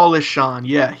 Wallace Shawn.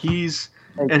 Yeah, he's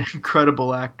an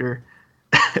incredible actor,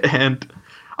 and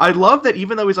I love that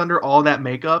even though he's under all that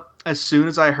makeup, as soon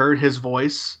as I heard his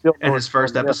voice in his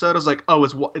first episode, I was like, "Oh,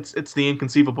 it's the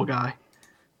inconceivable guy."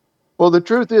 Well, the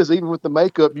truth is, even with the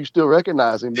makeup, you still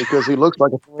recognize him because he looks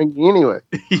like a Ferengi anyway.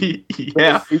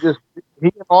 Yeah, he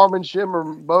and Armin Shimmer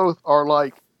both are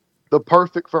like the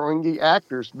perfect Ferengi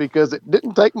actors because it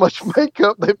didn't take much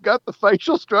makeup. They've got the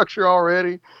facial structure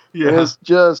already. Yeah, and it's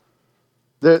just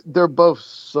they're both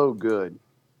so good.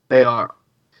 They are.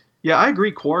 Yeah, I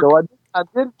agree, Quark. So I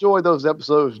did enjoy those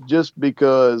episodes just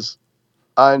because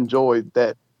I enjoyed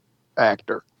that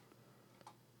actor.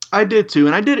 I did too,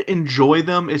 and I did enjoy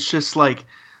them. It's just like,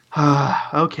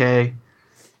 okay,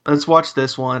 let's watch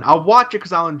this one. I'll watch it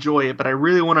because I'll enjoy it, but I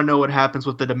really want to know what happens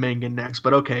with the Dominion next.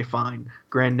 But okay, fine,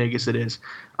 Grand Negus it is.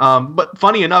 But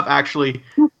funny enough, actually,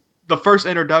 the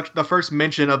first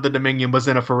mention of the Dominion was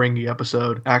in a Ferengi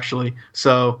episode, actually.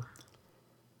 So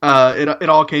it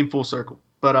all came full circle.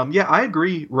 But yeah, I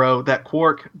agree, Ro, that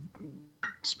Quark,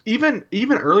 even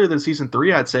earlier than season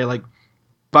 3, I'd say, like,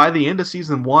 by the end of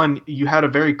season 1, you had a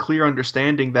very clear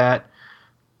understanding that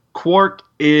Quark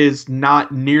is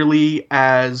not nearly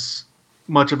as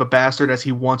much of a bastard as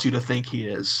he wants you to think he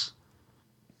is.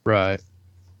 Right.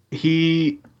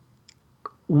 He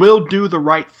will do the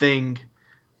right thing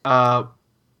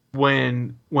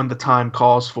when the time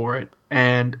calls for it.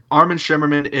 And Armin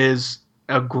Shimmerman is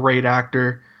a great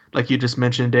actor, like you just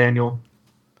mentioned, Daniel.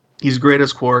 He's great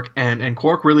as Quark, and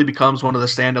Quark really becomes one of the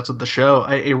standouts of the show,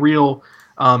 a real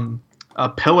a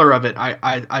pillar of it,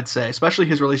 I'd say, especially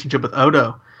his relationship with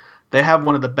Odo. They have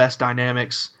one of the best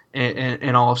dynamics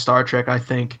in all of Star Trek, I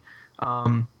think.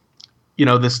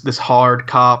 This hard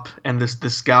cop and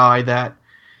this guy that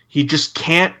he just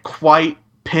can't quite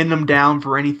pin him down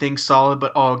for anything solid,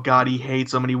 but oh god, he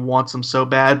hates him and he wants him so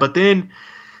bad. But then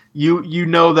you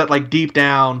know that, like, deep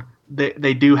down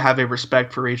they do have a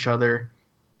respect for each other,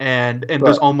 and right.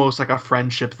 There's almost like a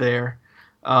friendship there.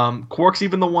 Quark's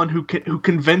even the one who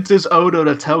convinces Odo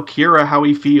to tell Kira how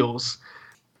he feels.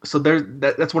 So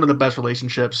that's one of the best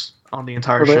relationships on the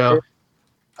entire show.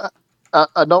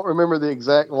 I don't remember the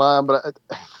exact line, but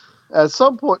at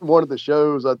some point in one of the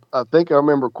shows, I think I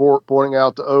remember Quark pointing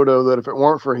out to Odo that if it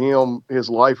weren't for him, his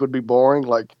life would be boring.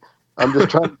 Like, I'm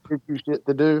just trying to give you shit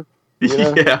to do. You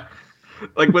know? Yeah.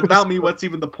 Like, without me, what's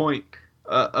even the point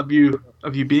of you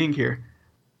being here?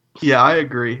 Yeah, I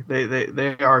agree.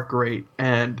 They are great,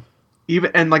 and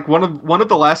like one of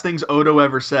the last things Odo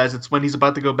ever says, it's when he's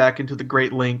about to go back into the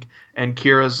Great Link, and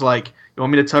Kira's like, "You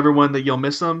want me to tell everyone that you'll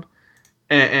miss them?"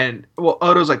 And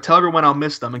Odo's like, "Tell everyone I'll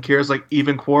miss them." And Kira's like,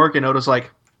 "Even Quark?" And Odo's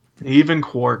like, "Even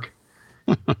Quark."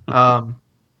 And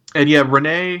yeah,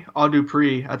 Rene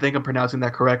Audupreé, I think I'm pronouncing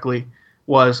that correctly,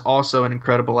 was also an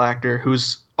incredible actor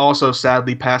who's also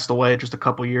sadly passed away just a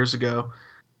couple years ago.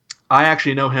 I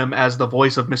actually know him as the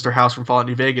voice of Mr. House from Fallout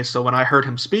New Vegas, so when I heard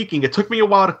him speaking, it took me a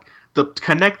while to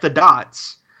connect the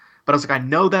dots. But I was like, I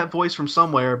know that voice from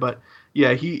somewhere. But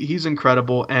yeah, he's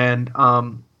incredible, and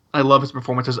I love his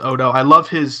performance as Odo. I love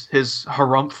his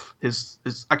harumph. His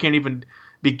I can't even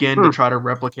begin to try to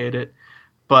replicate it.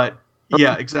 But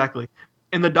yeah, exactly.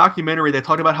 In the documentary, they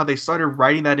talked about how they started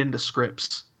writing that into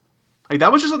scripts. Like,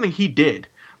 that was just something he did.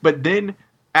 But then,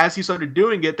 as he started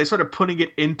doing it, they started putting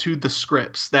it into the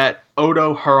scripts that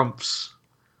Odo harumphs.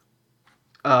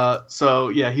 So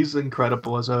yeah, he's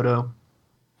incredible as Odo.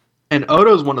 And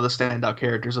Odo's one of the standout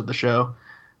characters of the show.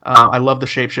 I love the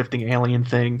shape-shifting alien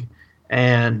thing,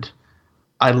 and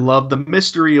I love the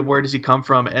mystery of where does he come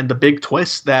from, and the big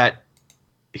twist that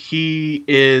he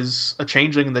is a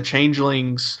changeling, and the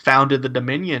changelings founded the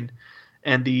Dominion,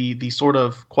 and the sort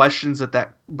of questions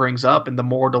that brings up, and the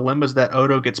moral dilemmas that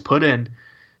Odo gets put in.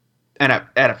 And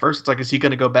at first, it's like, is he going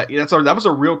to go back? That was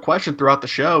a real question throughout the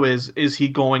show. Is he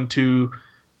going to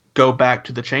go back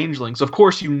to the changelings? Of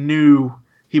course, you knew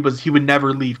he would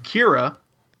never leave Kira,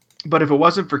 but if it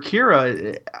wasn't for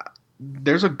Kira,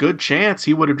 there's a good chance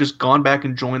he would have just gone back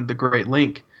and joined the Great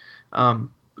Link. Of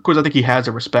course, I think he has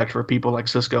a respect for people like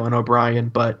Sisko and O'Brien,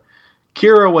 but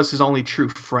Kira was his only true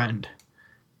friend.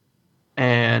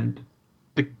 And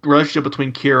the relationship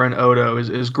between Kira and Odo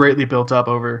is greatly built up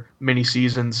over many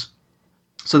seasons,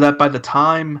 so that by the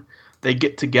time they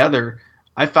get together,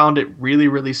 I found it really,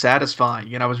 really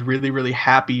satisfying. And I was really, really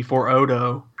happy for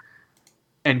Odo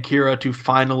and Kira to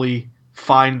finally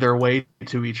find their way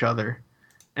to each other.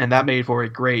 And that made for a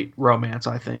great romance,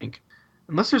 I think.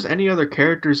 Unless there's any other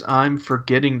characters I'm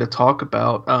forgetting to talk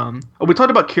about. We talked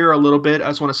about Kira a little bit. I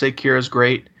just want to say Kira's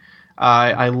great.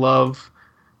 I love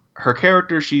her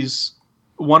character. She's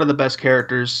one of the best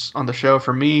characters on the show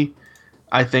for me.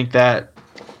 I think that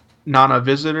Nana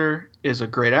Visitor is a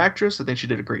great actress. I think she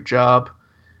did a great job.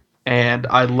 And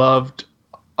I loved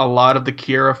a lot of the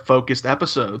Kira focused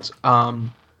episodes.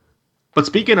 But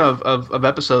speaking of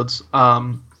episodes,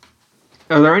 are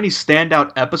there any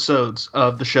standout episodes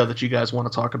of the show that you guys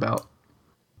want to talk about?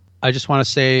 I just want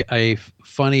to say a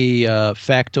funny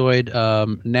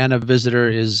factoid. Nana Visitor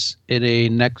is in a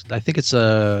next. I think it's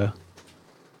a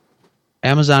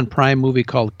Amazon Prime movie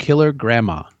called Killer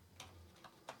Grandma.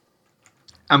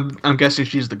 I'm guessing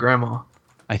she's the grandma.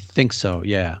 I think so.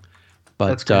 Yeah,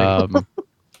 That's but great.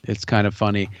 it's kind of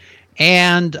funny,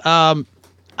 and I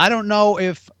don't know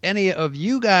if any of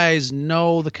you guys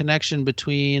know the connection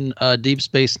between Deep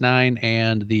Space Nine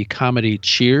and the comedy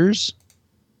Cheers.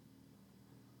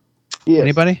 Yes.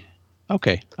 Anybody?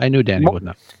 Okay, I knew Danny would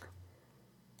know.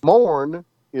 Morn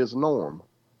is Norm.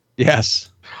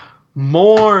 Yes.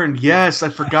 Morn, yes, I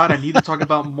forgot. I need to talk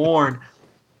about Morn.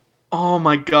 Oh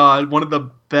my god, one of the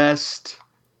best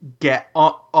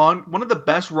one of the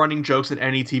best running jokes in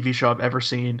any TV show I've ever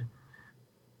seen.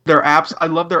 I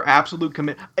love their absolute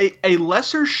commit. A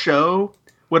lesser show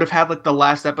would have had like the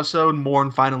last episode.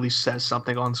 Morn finally says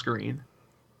something on screen.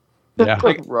 Yeah.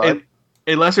 Like Right.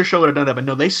 a lesser show would have done that, but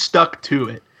no, they stuck to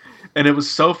it, and it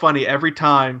was so funny every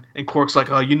time. And Quark's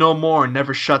like, "Oh, you know, Morn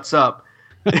never shuts up."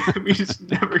 We just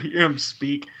never hear him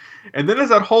speak. And then there's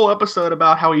that whole episode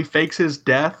about how he fakes his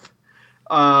death,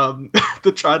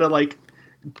 to try to like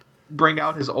bring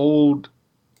out his old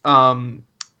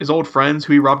friends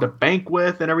who he robbed a bank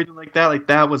with and everything like that. Like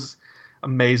that was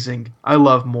amazing. I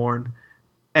love Morn.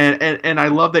 And I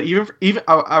love that even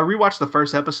I rewatched the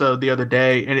first episode the other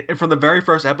day, and from the very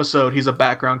first episode, he's a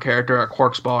background character at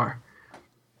Quark's bar.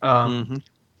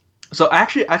 So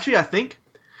actually, I think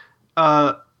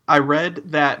I read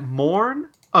that Morn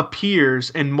appears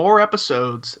in more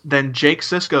episodes than Jake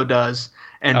Sisko does,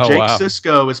 and Jake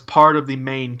Sisko is part of the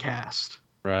main cast.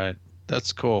 Right.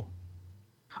 That's cool.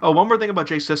 Oh, one more thing about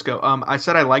Jake Sisko. I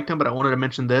said I liked him, but I wanted to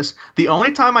mention this. The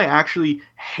only time I actually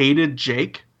hated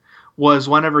Jake was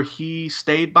whenever he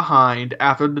stayed behind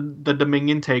after the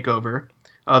Dominion takeover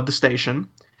of the station,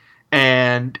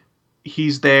 and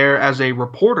he's there as a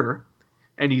reporter,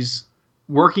 and he's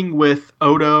working with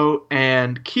Odo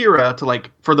and Kira to like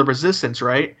for the resistance,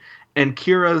 right? And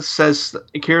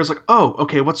Kira's like, "Oh,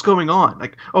 okay, what's going on?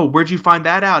 Like, oh, where'd you find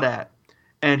that out at?"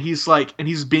 And he's like, and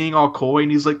he's being all coy,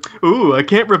 and he's like, "Ooh, I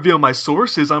can't reveal my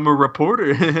sources. I'm a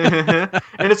reporter."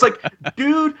 And it's like,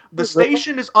 dude, the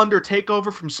station is under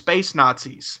takeover from space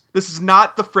Nazis. This is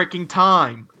not the freaking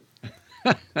time.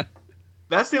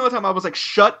 That's the only time I was like,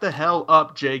 "Shut the hell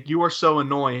up, Jake. You are so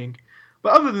annoying."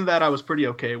 But other than that, I was pretty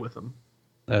okay with him.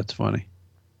 That's funny.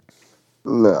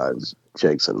 No,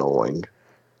 Jake's annoying.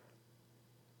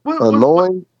 What-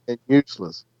 Annoying and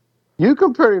useless. You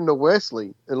compared him to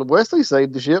Wesley, and Wesley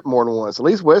saved the ship more than once. At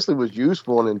least Wesley was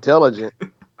useful and intelligent.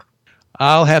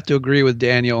 I'll have to agree with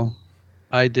Daniel.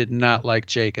 I did not like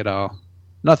Jake at all.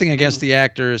 Nothing against the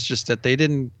actor. It's just that they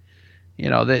didn't,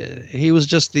 he was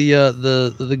just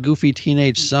the goofy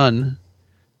teenage son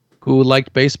who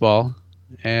liked baseball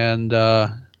and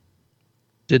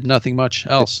did nothing much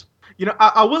else.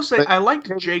 I will say I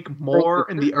liked Jake more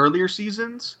in the earlier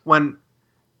seasons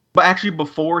but actually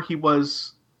before he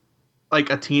was like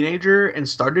a teenager and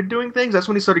started doing things. That's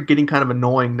when he started getting kind of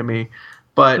annoying to me.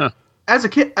 But as a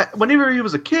kid, whenever he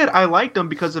was a kid, I liked him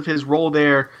because of his role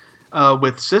there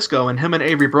with Sisko, and him and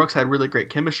Avery Brooks had really great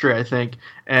chemistry, I think.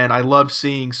 And I loved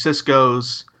seeing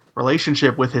Sisko's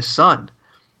relationship with his son.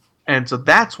 And so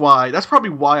that's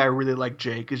probably why I really like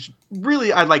Jake. Is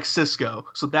really I like Sisko,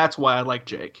 so that's why I like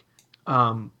Jake.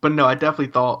 But no, I definitely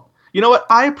thought, you know what?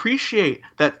 I appreciate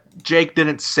that Jake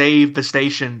didn't save the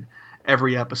station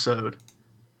every episode.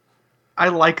 I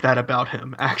like that about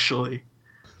him, actually.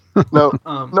 No,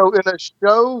 in a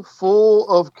show full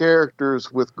of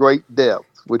characters with great depth,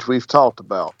 which we've talked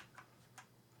about.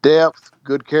 Depth,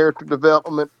 good character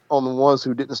development on the ones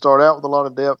who didn't start out with a lot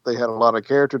of depth. They had a lot of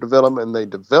character development, and they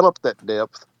developed that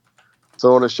depth.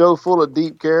 So in a show full of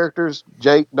deep characters,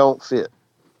 Jake don't fit.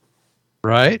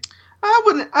 Right?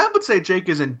 I would say Jake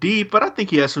isn't deep, but I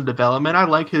think he has some development. I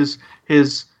like his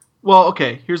well,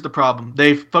 okay, here's the problem.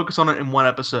 They focus on it in one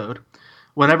episode.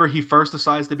 Whenever he first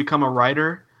decides to become a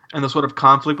writer, and the sort of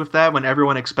conflict with that, when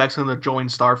everyone expects him to join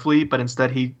Starfleet, but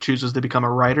instead he chooses to become a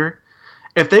writer.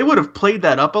 If they would have played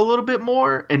that up a little bit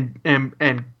more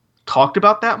and talked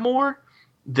about that more,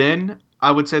 then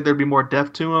I would say there'd be more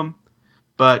depth to him.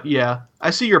 But yeah, I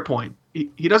see your point.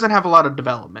 He doesn't have a lot of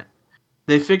development.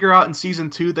 They figure out in season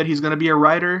 2 that he's going to be a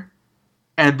writer,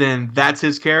 and then that's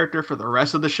his character for the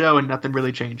rest of the show, and nothing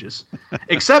really changes,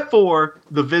 except for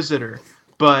the visitor.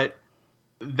 But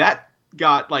that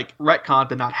got like retconned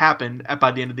to not happen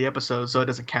by the end of the episode, so it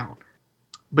doesn't count.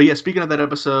 But yeah, speaking of that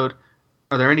episode,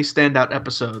 are there any standout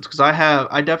episodes? Because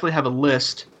I definitely have a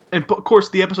list, and of course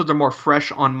the episodes are more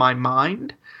fresh on my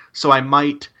mind, so I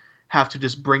might have to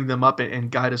just bring them up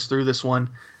and guide us through this one.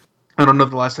 I don't know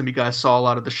the last time you guys saw a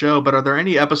lot of the show, but are there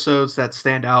any episodes that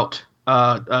stand out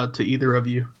to either of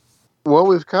you? Well,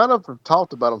 we've kind of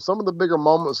talked about them. Some of the bigger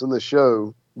moments in the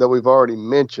show that we've already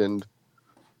mentioned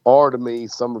are, to me,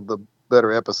 some of the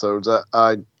better episodes.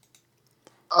 I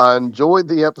enjoyed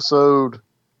the episode,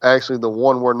 actually, the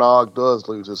one where Nog does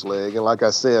lose his leg. And like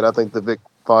I said, I think the Vic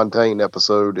Fontaine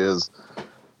episode is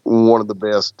one of the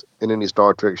best in any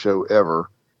Star Trek show ever.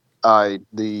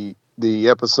 The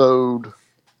episode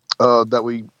that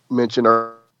we mentioned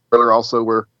earlier also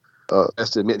where has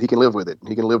to admit he can live with it.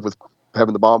 He can live with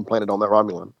having the bomb planted on that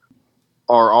Romulan,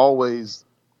 are always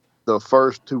the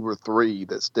first two or three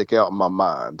that stick out in my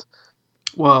mind.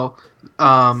 Well,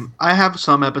 I have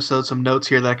some episodes, some notes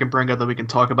here that I can bring up that we can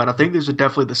talk about. I think these are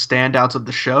definitely the standouts of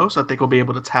the show, so I think we'll be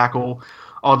able to tackle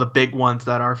all the big ones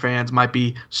that our fans might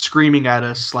be screaming at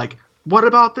us, like, what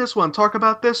about this one? Talk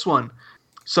about this one.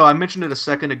 So I mentioned it a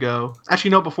second ago.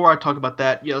 Actually, no, before I talk about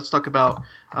that, let's talk about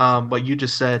what you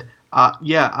just said.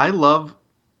 I love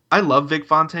Vic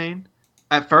Fontaine.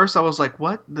 At first, I was like,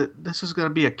 "What? This is gonna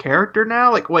be a character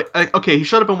now?" Like, wait, okay, he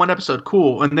showed up in one episode,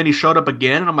 cool, and then he showed up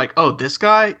again, and I'm like, "Oh, this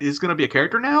guy is gonna be a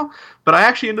character now." But I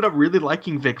actually ended up really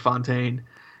liking Vic Fontaine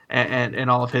and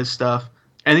all of his stuff.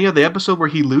 And the episode where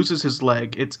he loses his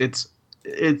leg, it's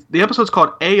the episode's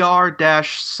called AR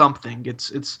dash something.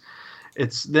 It's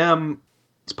them.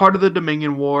 It's part of the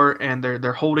Dominion War, and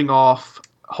they're holding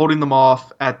them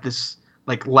off at this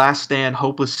like last stand,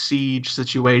 hopeless siege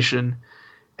situation.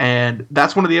 And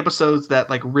that's one of the episodes that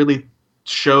like really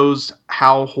shows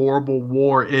how horrible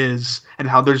war is and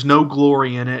how there's no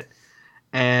glory in it,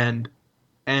 and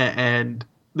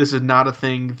this is not a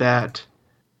thing that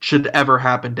should ever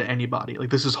happen to anybody. Like,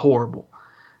 this is horrible.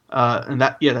 And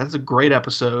that's a great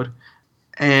episode.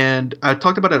 And I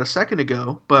talked about it a second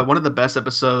ago, but one of the best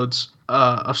episodes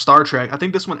of Star Trek, I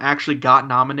think this one actually got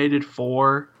nominated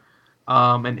for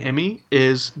an Emmy,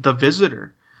 is The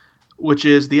Visitor, which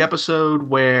is the episode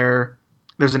where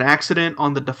there's an accident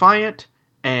on the Defiant,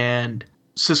 and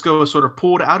Sisko is sort of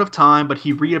pulled out of time, but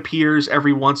he reappears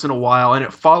every once in a while, and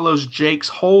it follows Jake's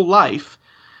whole life,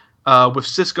 with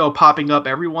Sisko popping up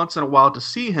every once in a while to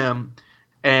see him,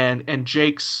 and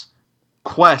Jake's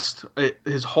quest,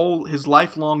 his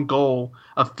lifelong goal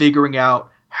of figuring out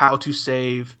how to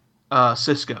save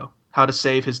Sisko, how to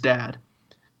save his dad.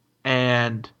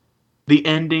 And the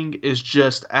ending is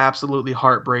just absolutely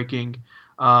heartbreaking.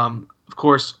 Of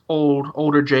course,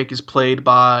 older Jake is played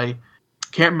by,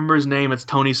 can't remember his name. It's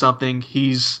Tony something.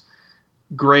 He's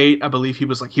great. I believe he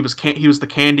was the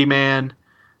Candyman,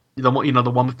 the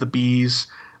one with the bees.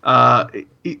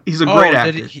 He's a great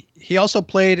actor. He also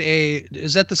played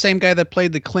is that the same guy that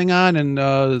played the Klingon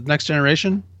in Next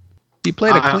Generation? He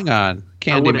played a Klingon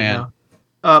Candyman.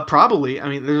 Probably. I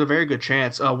mean, there's a very good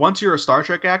chance. Once you're a Star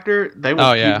Trek actor, they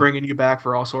will keep bringing you back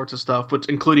for all sorts of stuff, which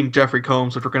including Jeffrey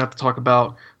Combs, which we're gonna have to talk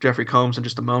about Jeffrey Combs in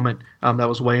just a moment. That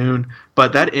was Wayoon,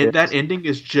 but that ending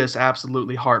is just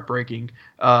absolutely heartbreaking.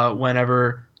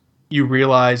 Whenever you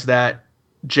realize that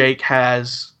Jake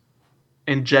has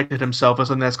injected himself with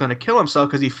something that's going to kill himself,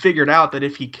 because he figured out that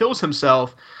if he kills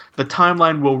himself, the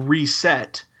timeline will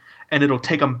reset, and it'll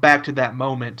take him back to that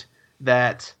moment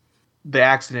that the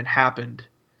accident happened.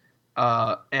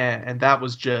 And that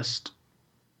was just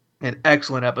an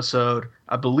excellent episode.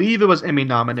 I believe it was Emmy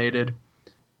nominated.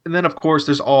 And then, of course,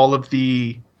 there's all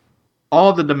the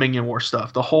Dominion War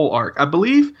stuff, the whole arc. I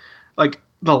believe, like,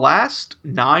 the last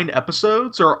 9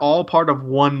 episodes are all part of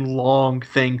one long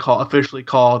thing officially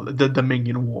called the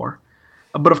Dominion War.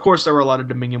 But, of course, there were a lot of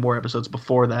Dominion War episodes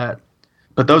before that.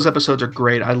 But those episodes are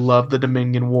great. I love the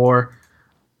Dominion War.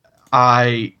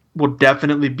 I will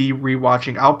definitely be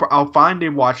rewatching. I'll find a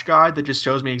watch guide that just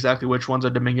shows me exactly which ones are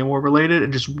Dominion War related,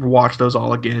 and just watch those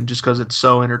all again, just because it's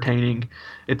so entertaining.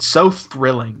 It's so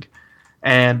thrilling,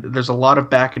 and there's a lot of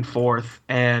back and forth,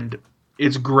 and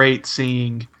it's great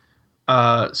seeing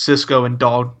Sisko and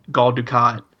Gul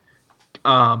Dukat,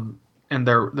 and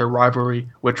their rivalry,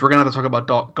 which we're gonna have to talk about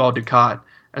Gul Dukat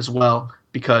as well,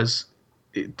 because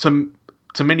to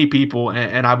many people,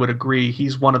 and I would agree,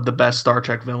 he's one of the best Star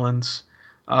Trek villains.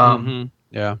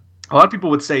 Yeah, a lot of people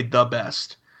would say the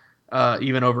best,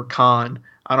 even over Khan.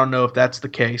 I don't know if that's the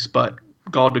case, but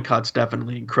Gul Dukat's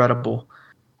definitely incredible.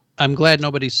 I'm glad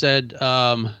nobody said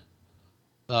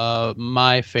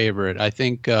my favorite. I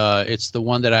think it's the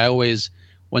one that I always,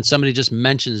 when somebody just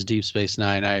mentions Deep Space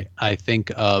Nine, I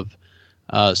think of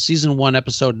season 1,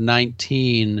 episode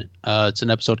 19. It's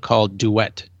an episode called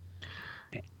Duet.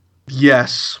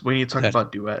 Yes, we need to talk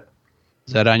about Duet.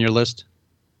 Is that on your list?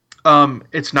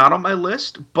 It's not on my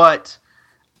list, but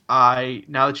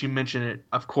now that you mention it,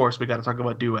 of course we got to talk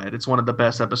about Duet. It's one of the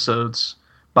best episodes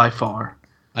by far.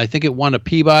 I think it won a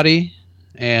Peabody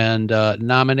and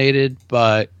nominated,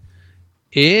 but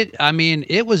it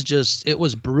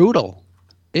was brutal.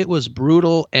 It was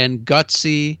brutal and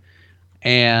gutsy,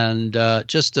 and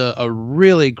just a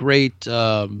really great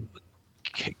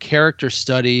character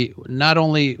study, not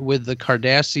only with the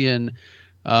Cardassian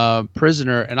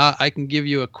prisoner, and I can give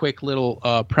you a quick little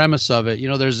premise of it.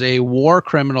 There's a war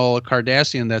criminal, a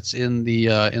Cardassian, that's in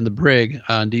the brig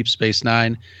on Deep Space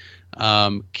Nine.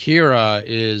 Kira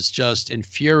is just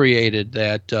infuriated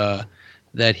that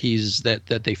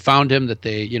they found him, that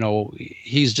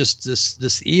he's just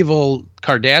this evil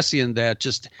Cardassian that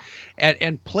just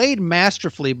and played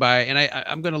masterfully by, and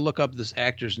I'm going to look up this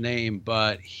actor's name,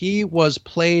 but he was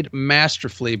played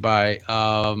masterfully by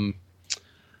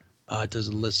it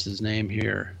doesn't list his name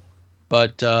here,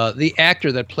 but the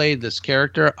actor that played this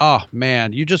character, oh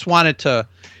man, you just wanted to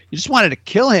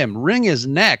kill him, wring his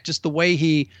neck, just the way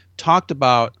he talked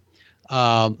about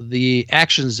the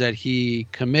actions that he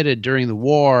committed during the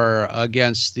war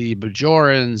against the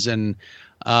Bajorans, and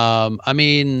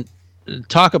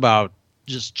talk about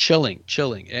just chilling.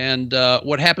 And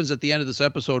what happens at the end of this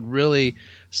episode really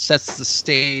sets the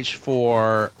stage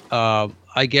for,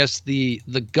 I guess, the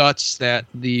guts that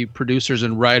the producers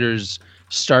and writers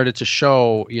started to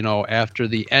show, after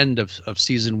the end of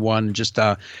season 1. Just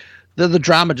the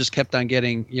drama just kept on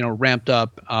getting, ramped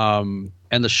up,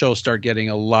 and the show started getting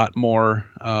a lot more,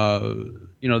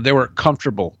 they were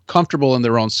comfortable in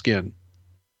their own skin.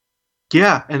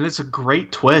 Yeah, and it's a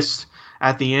great twist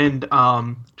at the end.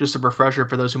 Just a refresher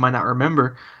for those who might not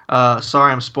remember.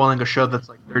 Sorry, I'm spoiling a show that's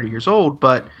like 30 years old,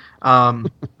 but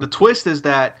the twist is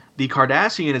that the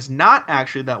Cardassian is not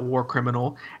actually that war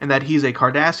criminal, and that he's a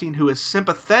Cardassian who is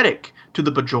sympathetic to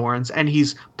the Bajorans, and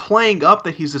he's playing up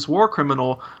that he's this war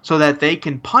criminal so that they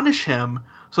can punish him,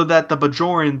 so that the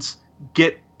Bajorans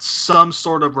get some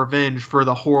sort of revenge for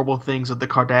the horrible things that the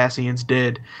Cardassians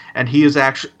did. And he is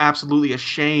actually absolutely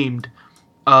ashamed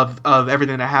of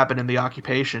everything that happened in the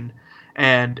occupation.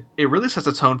 And it really sets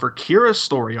a tone for Kira's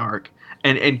story arc,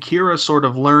 and Kira sort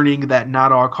of learning that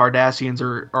not all Cardassians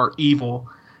are evil,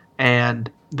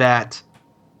 and that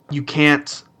you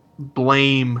can't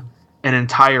blame an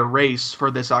entire race for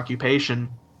this occupation,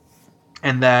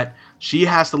 and that she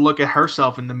has to look at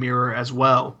herself in the mirror as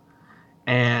well,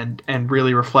 and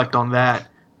really reflect on that.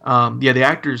 The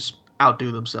actors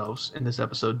outdo themselves in this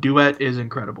episode. Duet is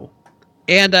incredible.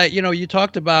 And you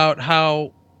talked about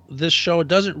how this show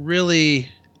doesn't really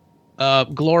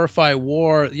glorify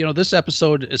war. This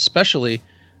episode especially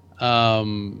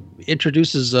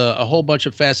introduces a whole bunch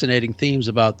of fascinating themes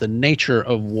about the nature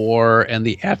of war and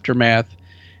the aftermath,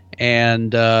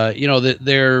 and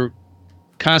they're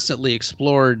constantly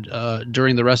explored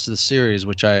during the rest of the series,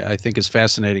 which I think is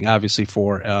fascinating, obviously,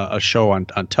 for a show on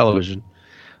television.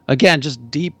 Again,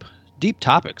 just deep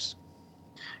topics.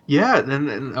 Yeah,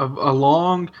 and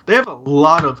they have a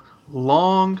lot of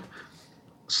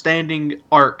long-standing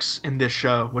arcs in this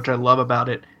show, which I love about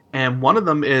it. And one of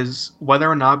them is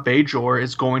whether or not Bajor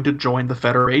is going to join the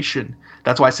Federation.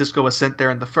 That's why Sisko was sent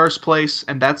there in the first place,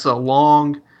 and that's a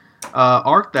long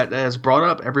arc that is brought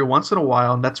up every once in a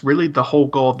while, and that's really the whole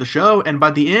goal of the show. And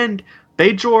by the end,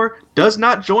 Bajor does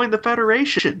not join the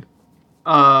Federation,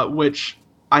 which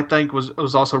I think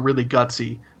was also really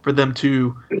gutsy for them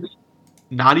to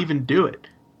not even do it.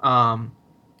 And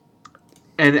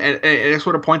it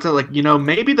sort of points out,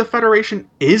 maybe the Federation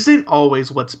isn't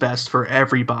always what's best for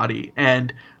everybody.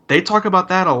 And they talk about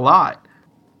that a lot,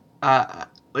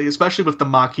 especially with the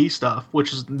Maquis stuff,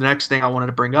 which is the next thing I wanted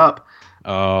to bring up.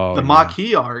 The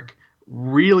Maquis arc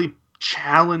really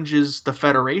challenges the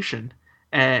Federation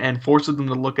and forces them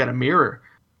to look at a mirror.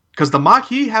 Because the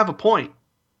Maquis have a point.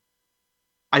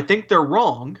 I think they're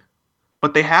wrong,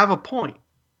 but they have a point.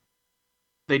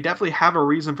 They definitely have a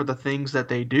reason for the things that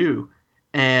they do.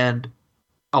 And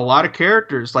a lot of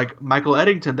characters, like Michael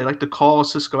Eddington, they like to call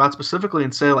Sisko out specifically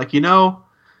and say,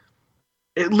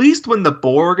 at least when the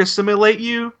Borg assimilate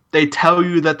you, they tell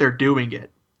you that they're doing it.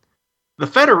 The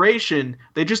Federation,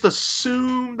 they just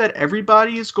assume that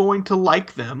everybody is going to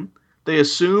like them. They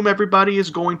assume everybody is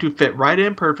going to fit right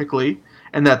in perfectly,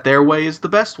 and that their way is the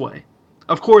best way.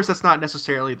 Of course, that's not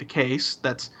necessarily the case.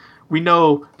 That's we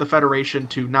know the Federation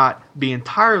to not be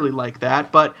entirely like that,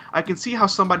 but I can see how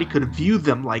somebody could view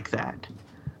them like that.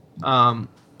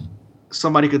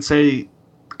 Somebody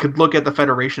could look at the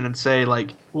Federation and say,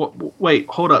 like, wait,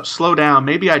 hold up, slow down.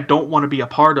 Maybe I don't want to be a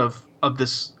part of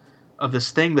this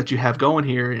thing that you have going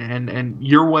here, and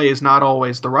your way is not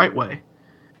always the right way.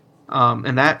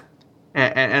 And I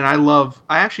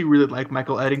actually really like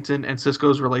Michael Eddington and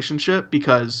Cisco's relationship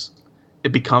because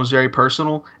it becomes very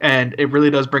personal, and it really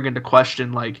does bring into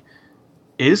question, like,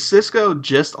 is Cisco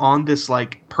just on this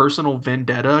like personal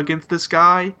vendetta against this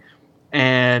guy,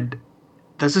 and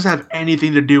does this have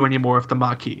anything to do anymore with the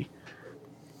Maquis?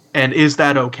 And is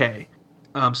that okay?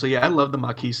 So yeah, I love the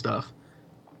Maquis stuff,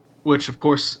 which of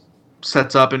course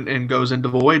sets up and goes into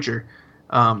Voyager,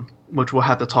 which we'll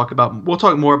have to talk about. We'll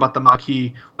talk more about the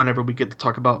Maquis whenever we get to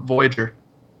talk about Voyager.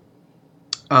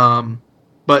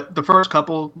 But the first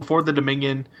couple, before the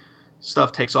Dominion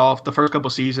stuff takes off, the first couple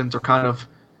seasons are kind of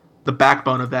the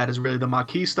backbone of that is really the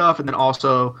Maquis stuff, and then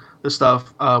also the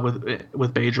stuff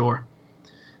with Bajor.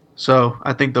 So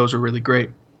I think those are really great.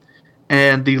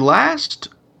 And the last,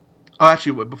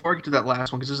 actually, before I get to that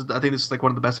last one, because I think this is like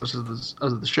one of the best episodes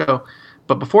of the show.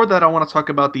 But before that, I want to talk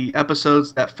about the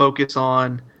episodes that focus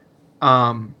on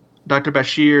Dr.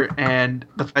 Bashir and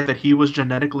the fact that he was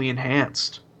genetically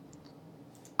enhanced.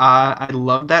 I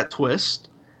love that twist.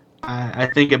 I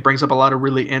think it brings up a lot of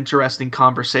really interesting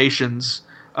conversations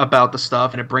about the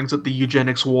stuff, and it brings up the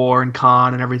eugenics war and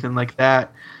Khan and everything like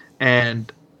that.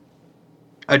 And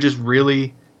I just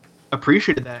really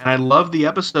appreciated that. And I love the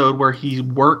episode where he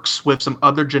works with some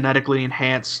other genetically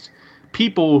enhanced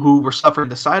people who were suffering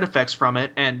the side effects from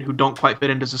it and who don't quite fit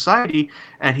into society,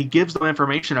 and he gives them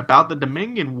information about the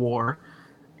Dominion War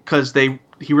because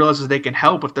he realizes they can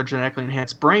help with their genetically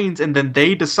enhanced brains, and then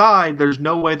they decide there's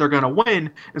no way they're going to win,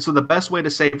 and so the best way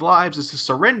to save lives is to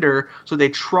surrender. So they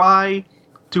try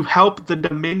to help the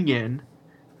Dominion,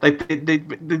 like they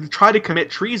try to commit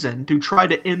treason to try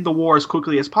to end the war as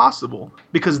quickly as possible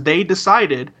because they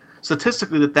decided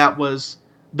statistically that was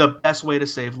the best way to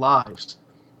save lives.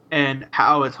 And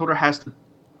how Hilda has to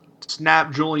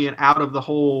snap Julian out of the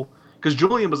whole, because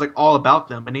Julian was like all about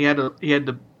them, and he had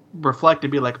to reflect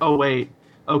and be like, oh wait,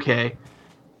 okay,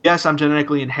 yes, I'm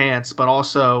genetically enhanced, but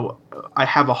also I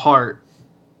have a heart,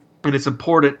 and it's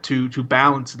important to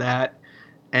balance that.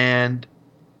 And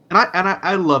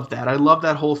I love that. I love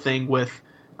that whole thing with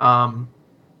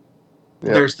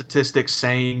their statistics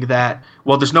saying that,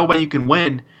 well, there's no way you can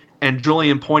win, and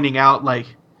Julian pointing out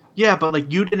like, yeah, but like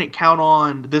you didn't count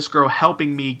on this girl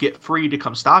helping me get free to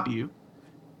come stop you.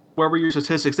 Where were your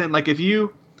statistics then? Like if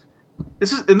you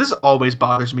this always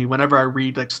bothers me whenever I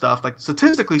read like stuff like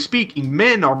statistically speaking,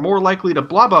 men are more likely to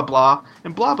blah blah blah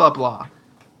and blah blah blah.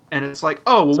 And it's like,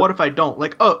 oh, well, what if I don't?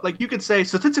 Like, oh, like you could say,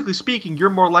 statistically speaking, you're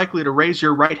more likely to raise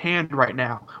your right hand right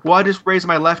now. Well, I just raised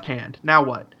my left hand. Now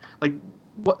what? Like,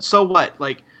 what? So what?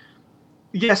 Like,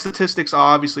 yes, statistics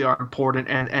obviously are important,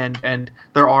 and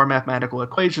there are mathematical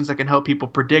equations that can help people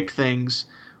predict things,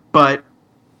 but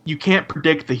you can't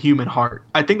predict the human heart.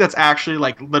 I think that's actually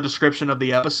like the description of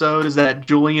the episode is that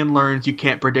Julian learns you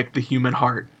can't predict the human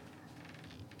heart.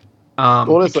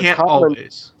 Well, you can't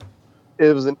always.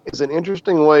 It's an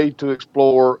interesting way to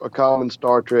explore a common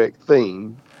Star Trek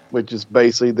theme, which is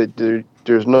basically that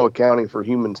there's no accounting for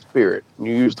human spirit.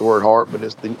 You use the word heart, but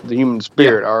it's the human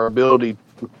spirit, our ability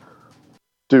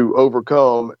to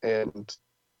overcome and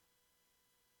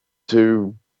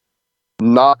to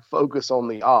not focus on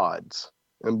the odds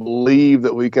and believe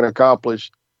that we can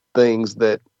accomplish things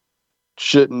that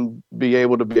shouldn't be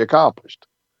able to be accomplished.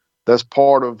 That's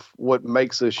part of what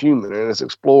makes us human, and it's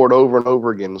explored over and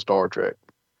over again in Star Trek.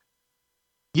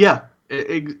 Yeah,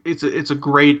 that's a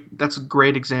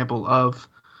great example of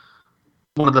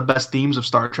one of the best themes of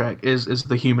Star Trek is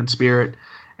the human spirit,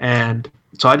 and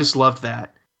so I just loved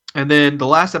that. And then the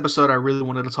last episode I really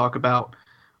wanted to talk about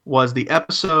was the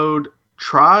episode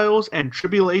Trials and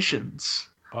Tribulations,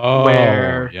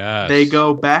 where they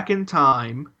go back in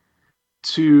time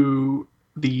to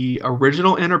the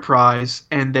original Enterprise,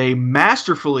 and they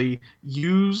masterfully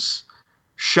use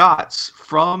shots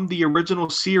from the original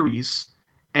series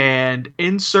and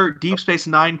insert Deep Space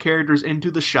Nine characters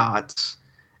into the shots,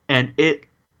 and it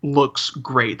looks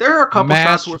great. There are a couple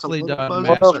shots where it's a little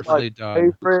masterfully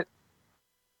done.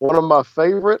 One of my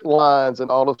favorite lines in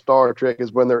all of Star Trek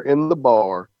is when they're in the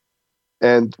bar,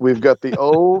 and we've got the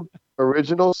old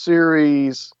original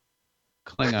series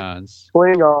Klingons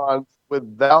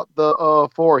without the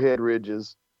forehead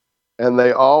ridges, and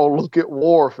they all look at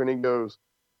Worf, and he goes,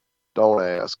 "Don't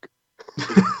ask,"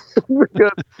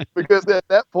 because at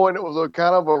that point it was a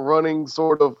kind of a running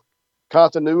sort of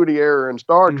continuity error in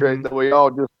Star Trek that we all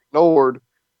just ignored.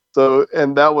 So,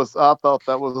 and I thought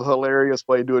that was a hilarious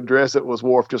way to address it, was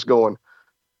Worf just going,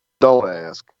 "Don't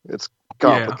ask. It's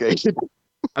complicated." Yeah.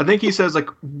 I think he says, like,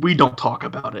 we don't talk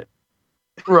about it.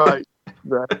 Right.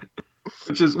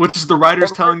 Which is the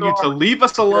writers telling you to leave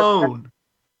us alone.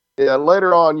 Yeah,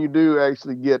 later on you do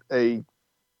actually get an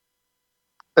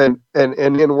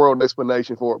in-world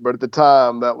explanation for it, but at the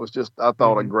time that was just, I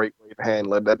thought, a great way to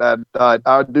handle it. That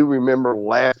I do remember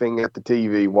laughing at the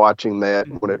TV watching that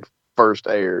when it first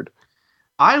aired.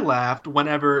 I laughed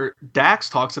whenever Dax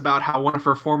talks about how one of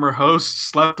her former hosts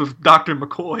slept with Dr.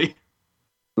 McCoy.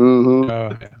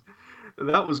 Mm-hmm.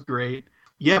 That was great.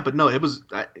 Yeah, but no, it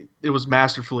was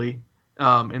masterfully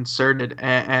inserted.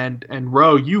 And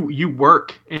Ro, you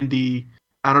work in the,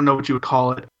 I don't know what you would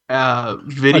call it,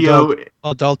 video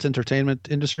adult entertainment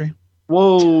industry.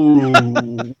 Whoa.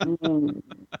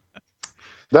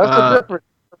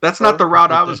 That's not the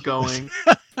route I was going.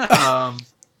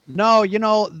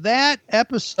 No, that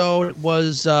episode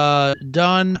was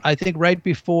done, I think, right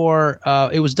before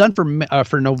it was done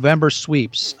for November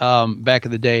sweeps back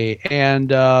in the day, and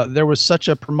there was such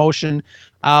a promotion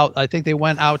out. I think they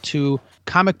went out to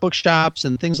comic book shops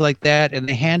and things like that, and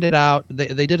they handed out.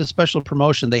 They did a special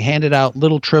promotion. They handed out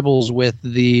little tribbles with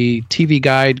the TV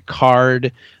Guide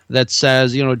card that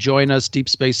says, join us. Deep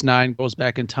Space Nine goes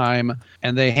back in time,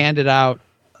 and they handed out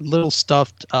little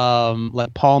stuffed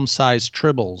like palm-sized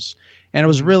tribbles, and it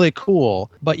was really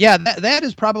cool. But yeah, that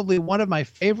is probably one of my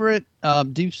favorite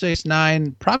Deep Space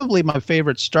Nine, probably my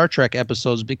favorite Star Trek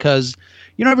episodes, because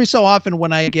every so often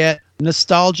when I get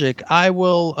nostalgic, I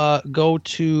will go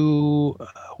to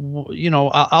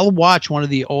I'll watch one of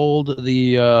the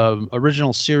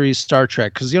original series Star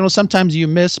Trek, because sometimes you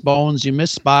miss Bones, you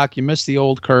miss Spock, you miss the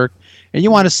old Kirk, and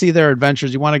you want to see their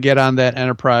adventures. You want to get on that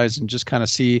Enterprise and just kind of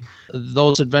see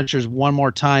those adventures one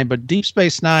more time. But Deep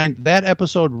Space Nine, that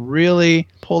episode really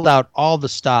pulled out all the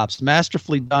stops,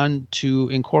 masterfully done to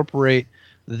incorporate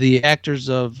the actors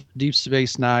of Deep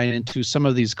Space Nine into some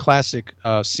of these classic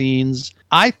scenes.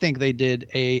 I think they did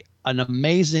an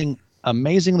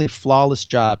amazingly flawless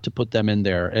job to put them in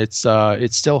there. It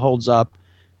still holds up,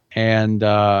 and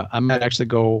I might actually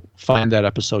go find that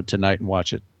episode tonight and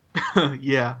watch it.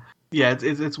 Yeah,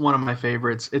 it's one of my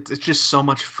favorites. It's just so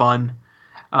much fun,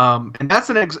 and that's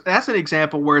an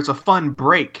example where it's a fun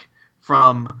break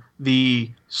from the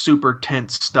super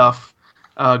tense stuff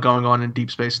going on in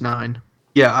Deep Space Nine.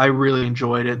 Yeah, I really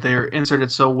enjoyed it. They're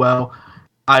inserted so well.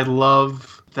 I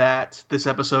love that this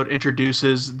episode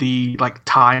introduces the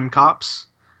time cops.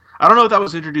 I don't know if that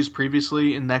was introduced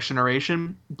previously in Next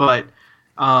Generation, but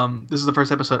this is the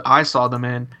first episode I saw them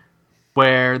in,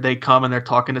 where they come and they're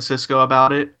talking to Cisco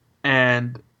about it,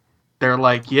 and they're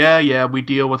like, yeah, we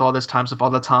deal with all this time stuff all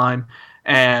the time.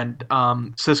 And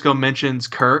Cisco mentions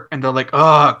Kirk, and they're like,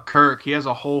 Kirk, he has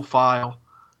a whole file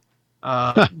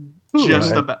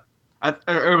just about,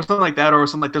 or something like that, or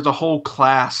something like there's a whole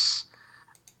class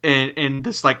in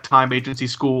this time agency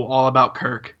school all about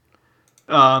Kirk,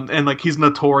 and he's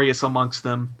notorious amongst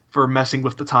them for messing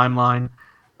with the timeline.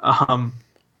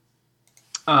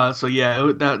 So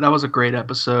yeah, that was a great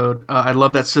episode. I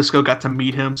love that Cisco got to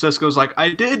meet him. Cisco's like, I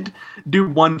did do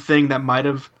one thing that might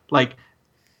have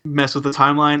messed with the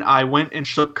timeline. I went and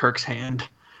shook Kirk's hand,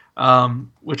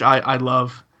 which I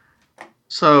love.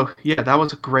 So yeah, that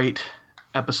was a great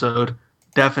episode.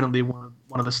 Definitely one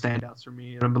of the standouts for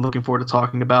me, and I've been looking forward to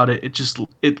talking about it.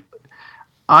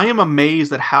 I am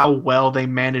amazed at how well they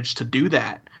managed to do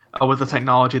that with the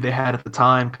technology they had at the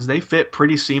time, because they fit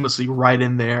pretty seamlessly right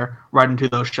in there, right into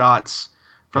those shots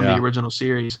from the original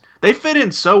series. They fit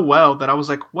in so well that I was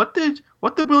like, what did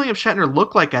William Shatner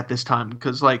look like at this time?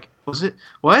 Because was it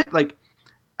what?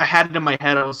 I had it in my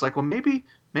head. I was like, well, maybe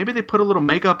they put a little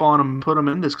makeup on him and put him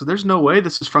in this, because there's no way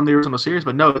this is from the original series.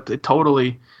 But no, it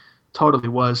totally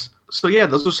was. So yeah,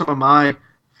 those are some of my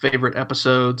favorite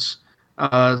episodes.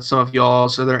 Some of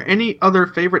y'all's. Are there any other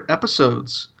favorite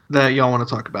episodes that y'all want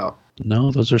to talk about?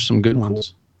 No, those are some good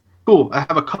ones. Cool. I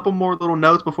have a couple more little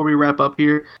notes before we wrap up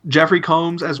here. Jeffrey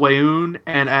Combs as Wayoon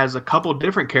and as a couple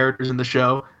different characters in the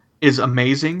show is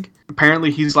amazing.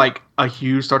 Apparently, he's a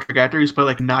huge Star Trek actor. He's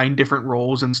played 9 different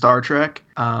roles in Star Trek.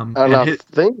 I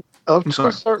think up to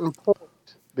a certain point,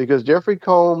 because Jeffrey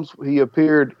Combs, he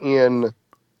appeared in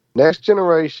Next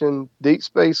Generation, Deep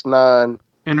Space Nine,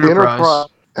 Enterprise,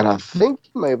 and I think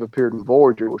he may have appeared in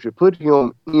Voyager, which would put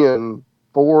him in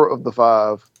 4 of the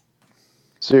 5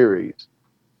 series.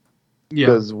 Yeah,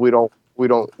 because we don't.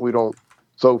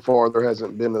 So far, there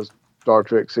hasn't been a Star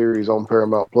Trek series on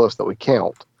Paramount Plus that we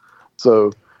count.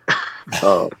 So,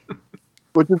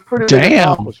 which is pretty big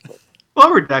accomplishment.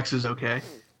 Lower Decks is okay.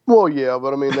 Well, yeah,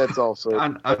 but I mean that's also I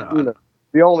you know. know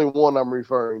the only one I'm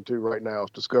referring to right now is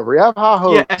Discovery. I have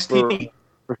high Yeah, hopes STD.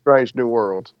 for Strange New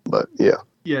Worlds, but yeah.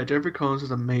 Yeah, Jeffrey Combs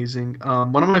is amazing.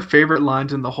 One of my favorite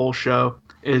lines in the whole show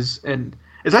and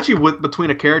it's actually between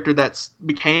a character that's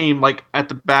became like at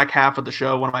the back half of the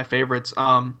show one of my favorites.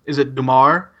 Is it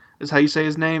Dumar? Is how you say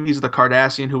his name? He's the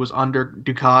Cardassian who was under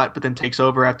Dukat, but then takes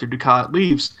over after Dukat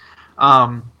leaves.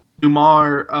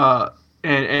 Dumar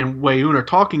and Wayun are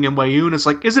talking, and Wayun is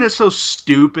like, "Isn't it so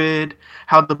stupid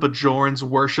how the Bajorans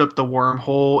worship the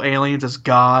wormhole aliens as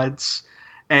gods?"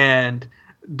 And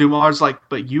Dumar's like,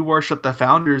 "But you worship the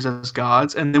founders as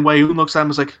gods." And then Wayun looks at him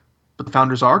and is like, "But the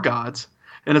founders are gods."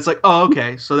 And it's like, "Oh,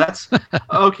 okay. So that's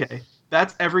okay.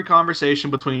 That's every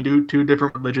conversation between two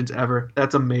different religions ever.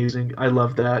 That's amazing. I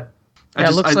love that."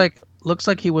 Yeah, looks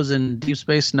like he was in Deep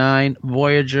Space Nine,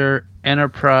 Voyager,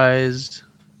 Enterprise.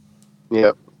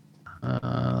 Yep.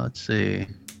 Let's see.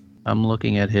 I'm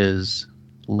looking at his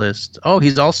list. Oh,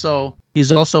 he's also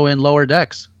in Lower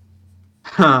Decks.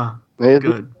 Huh. Good.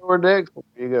 Good. There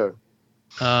you go.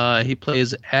 He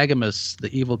plays Agamus, the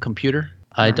evil computer.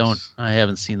 Nice. I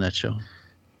haven't seen that show.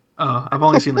 I've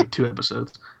only seen like 2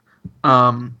 episodes.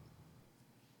 But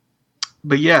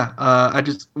yeah, I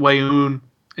just Wayun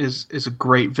is a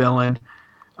great villain.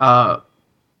 Up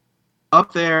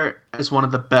there as one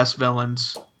of the best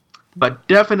villains, but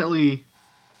definitely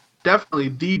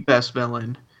the best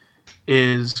villain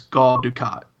is Gul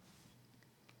Dukat,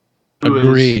 who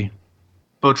Agree. is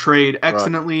portrayed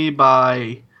excellently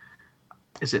by,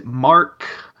 is it Mark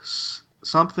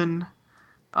something?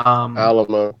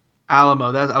 Alamo.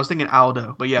 Alamo. I was thinking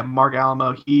Aldo, but yeah, Mark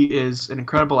Alamo. He is an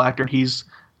incredible actor.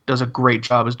 Does a great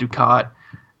job as Dukat.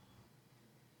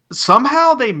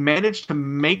 Somehow they managed to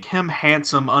make him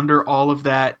handsome under all of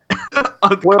that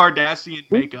Cardassian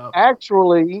makeup.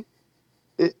 Actually,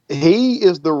 he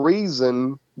is the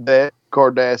reason that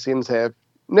Cardassians have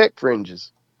neck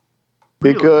fringes.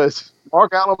 Really? Because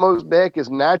Mark Alamo's neck is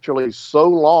naturally so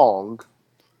long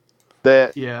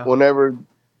that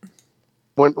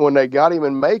when they got him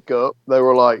in makeup, they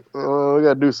were like, oh, we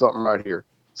got to do something right here.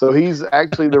 So he's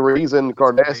actually the reason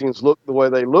Cardassians look the way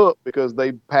they look, because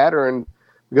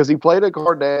he played a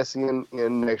Cardassian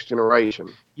in Next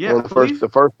Generation. Yeah, the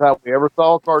first time we ever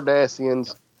saw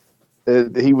Cardassians,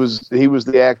 he was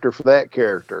the actor for that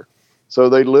character. So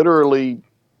they literally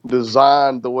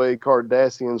designed the way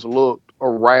Cardassians looked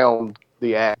around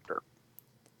the actor.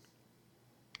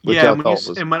 Yeah,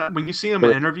 when you see him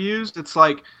in interviews, it's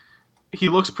like he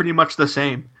looks pretty much the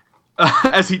same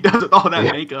as he does with all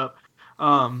that makeup.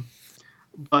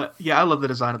 But yeah, I love the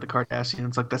design of the Cardassian.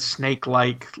 It's like the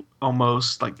snake-like,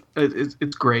 almost like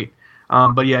it's great.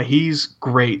 But yeah, he's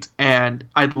great, and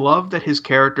I love that his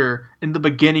character in the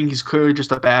beginning he's clearly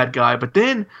just a bad guy, but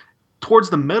then towards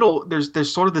the middle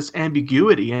there's sort of this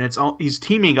ambiguity, and he's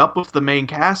teaming up with the main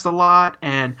cast a lot,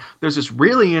 and there's this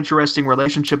really interesting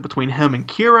relationship between him and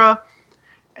Kira,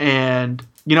 and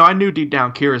I knew deep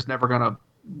down Kira's never gonna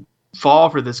fall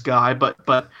for this guy, but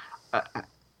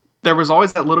there was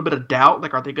always that little bit of doubt,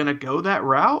 like, are they going to go that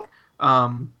route?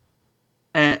 And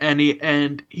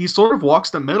he sort of walks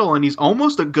the middle, and he's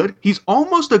almost a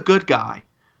good guy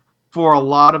for a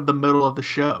lot of the middle of the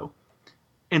show.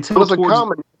 Until there's a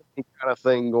common enemy kind of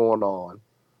thing going on.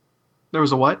 There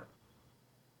was a what?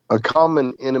 A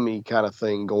common enemy kind of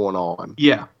thing going on.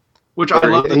 Yeah, which I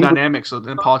love the dynamics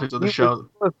and politics of the show.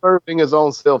 Serving his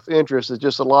own self-interest is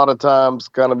just a lot of times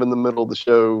kind of in the middle of the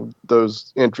show,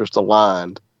 those interests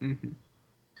aligned. Mm-hmm.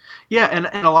 Yeah, and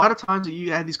a lot of times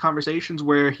you had these conversations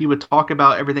where he would talk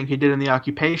about everything he did in the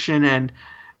occupation, and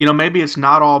maybe it's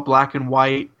not all black and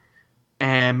white,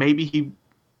 and maybe he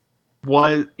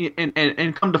was,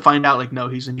 and come to find out, like, no,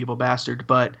 he's an evil bastard.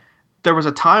 But there was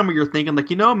a time where you're thinking,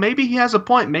 like, maybe he has a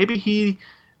point. Maybe he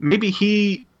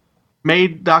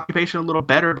made the occupation a little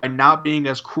better by not being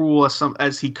as cruel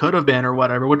as he could have been, or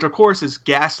whatever. Which of course is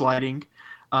gaslighting.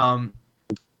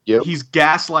 Yep. He's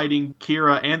gaslighting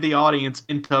Kira and the audience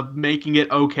into making it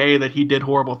okay that he did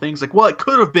horrible things. Like, well, it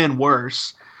could have been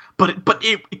worse, but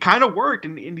it kind of worked,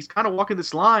 and he's kind of walking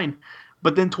this line.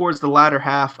 But then towards the latter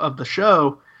half of the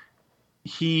show,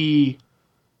 it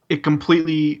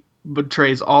completely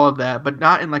betrays all of that, but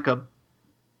not in like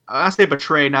I say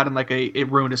betray, not in like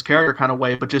it ruined his character kind of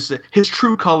way, but just that his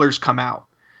true colors come out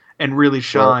and really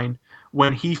shine.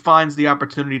 When he finds the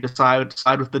opportunity to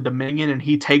side with the Dominion, and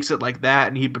he takes it like that,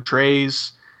 and he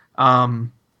betrays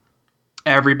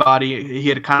everybody. He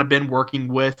had kind of been working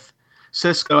with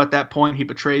Cisco at that point. He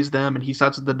betrays them, and he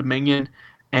sides with the Dominion,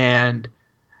 and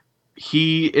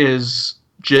he is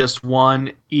just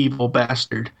one evil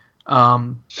bastard.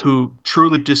 who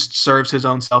truly just serves his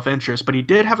own self-interest. But he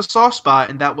did have a soft spot,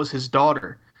 and that was his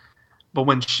daughter. But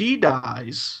when she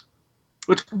dies,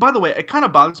 which, by the way, it kind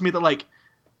of bothers me that, like,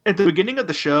 at the beginning of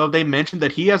the show, they mentioned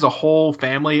that he has a whole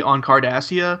family on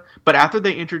Cardassia, but after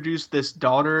they introduced this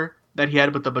daughter that he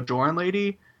had with the Bajoran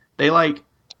lady, they, like,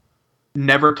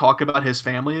 never talk about his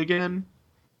family again.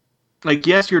 Like,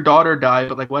 yes, your daughter died,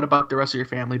 but, like, what about the rest of your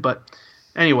family? But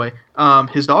anyway,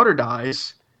 his daughter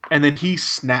dies, and then he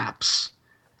snaps,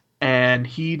 and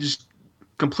he just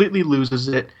completely loses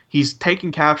it. He's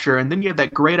taken capture, and then you have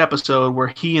that great episode where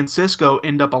he and Cisco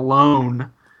end up alone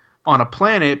on a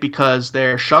planet because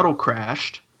their shuttle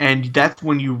crashed, and that's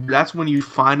when you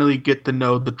finally get to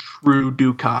know the true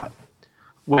Dukat,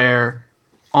 where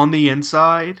on the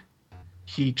inside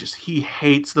he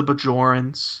hates the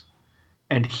Bajorans,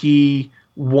 and he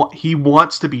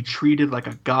wants to be treated like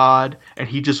a god, and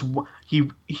he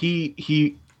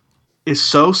is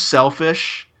so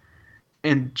selfish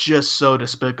and just so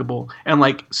despicable. And,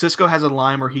 like, Cisco has a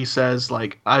line where he says,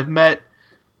 like, I've met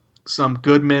some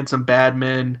good men, some bad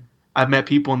men, I've met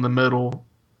people in the middle,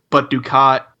 but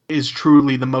Dukat is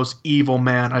truly the most evil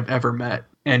man I've ever met.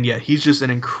 And yet he's just an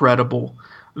incredible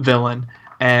villain.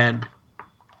 And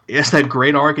it's that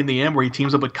great arc in the end where he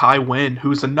teams up with Kai Wynn,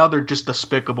 who's another just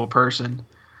despicable person.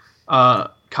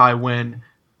 Kai Wynn,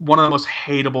 one of the most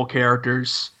hateable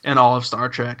characters in all of Star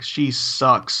Trek. She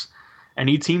sucks. And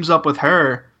he teams up with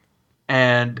her,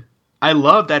 and I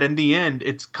love that in the end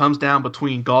it comes down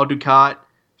between Gul Dukat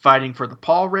fighting for the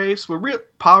Paul race, when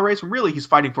really he's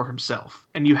fighting for himself.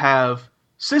 And you have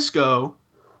Cisco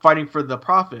fighting for the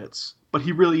Prophets, but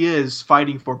he really is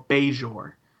fighting for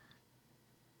Bajor.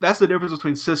 That's the difference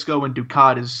between Cisco and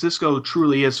Dukat, is Cisco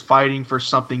truly is fighting for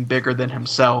something bigger than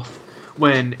himself,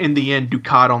 when in the end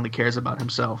Dukat only cares about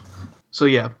himself. So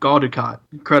yeah, Gul Dukat,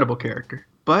 incredible character.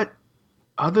 But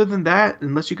other than that,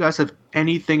 unless you guys have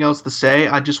anything else to say,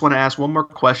 I just want to ask one more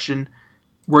question.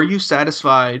 Were you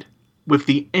satisfied with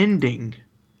the ending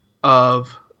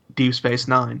of Deep Space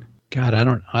Nine? God, I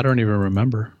don't even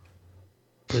remember.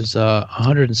 There's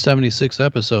 176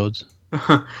 episodes.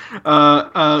 The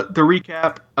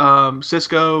recap: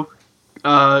 Cisco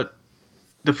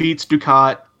defeats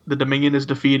Dukat. The Dominion is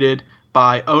defeated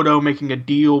by Odo making a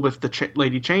deal with the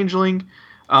Lady Changeling,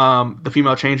 the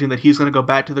female changeling, that he's going to go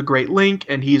back to the Great Link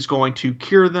and he's going to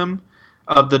cure them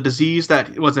of the disease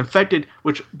that was infected.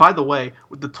 Which, by the way,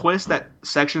 with the twist that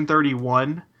Section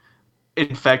 31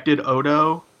 infected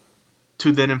Odo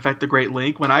to then infect the Great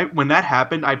Link, when that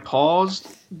happened, I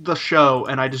paused the show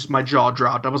and my jaw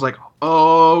dropped. I was like,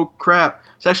 oh crap,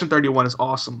 Section 31 is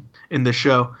awesome in this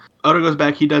show. Odo goes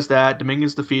back, he does that,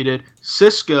 Dominion's defeated.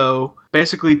 Cisco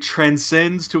basically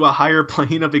transcends to a higher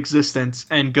plane of existence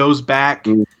and goes back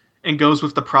and goes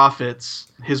with the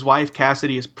Prophets. His wife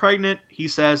Cassidy is pregnant. He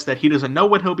says that he doesn't know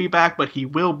when he'll be back, but he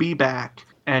will be back.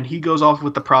 And he goes off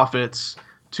with the Prophets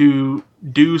to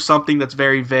do something that's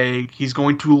very vague. He's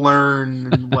going to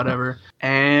learn and whatever.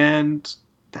 And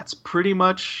that's pretty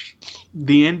much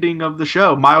the ending of the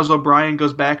show. Miles O'Brien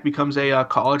goes back, becomes a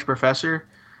college professor,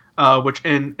 which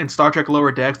in Star Trek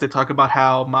Lower Decks, they talk about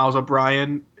how Miles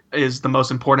O'Brien is the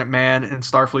most important man in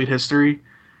Starfleet history.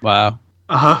 Wow.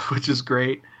 Which is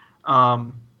great.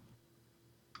 That's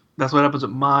what happens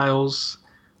with Miles.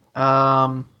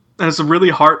 And it's a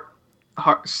really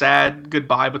sad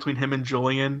goodbye between him and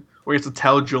Julian, where he has to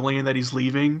tell Julian that he's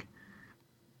leaving.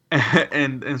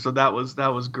 and so that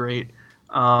was great.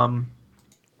 And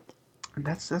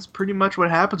that's pretty much what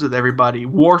happens with everybody.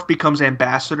 Worf becomes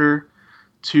ambassador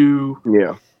to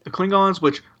the Klingons,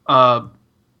 which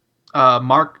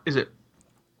Mark, is it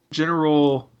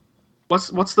General?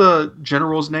 What's the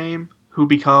general's name who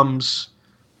becomes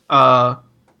the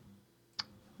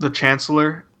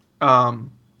Chancellor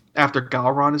after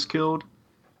Galron is killed?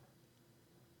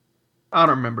 I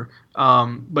don't remember.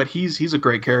 But he's a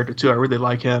great character too. I really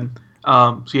like him.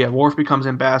 So yeah, Worf becomes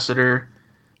ambassador.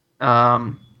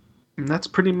 And that's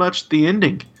pretty much the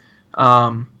ending.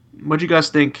 What do you guys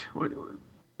think?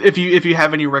 If you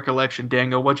have any recollection,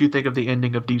 Daniel, what do you think of the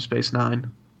ending of Deep Space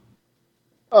Nine?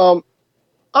 I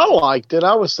liked it.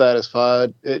 I was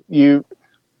satisfied. It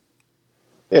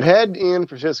had to end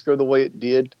for Cisco the way it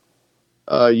did.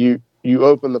 You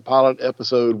open the pilot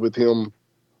episode with him,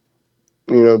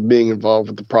 being involved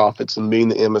with the Prophets and being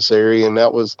the emissary, and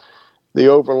that was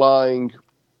the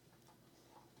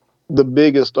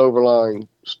biggest overlying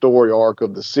story arc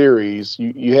of the series.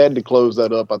 You had to close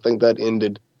that up. I think that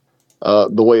ended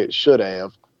the way it should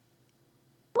have,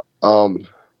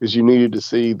 because you needed to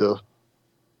see that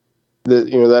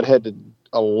had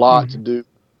a lot to do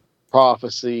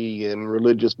prophecy and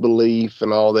religious belief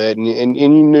and all that, and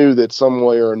you knew that some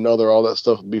way or another all that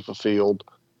stuff would be fulfilled.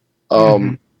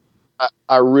 Mhm.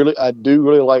 I do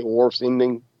really like Worf's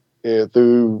ending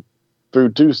through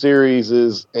 2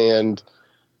 series and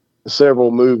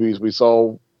several movies. We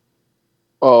saw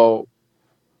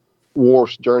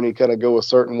Worf's journey kind of go a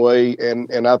certain way,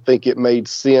 and I think it made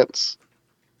sense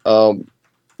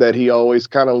that he always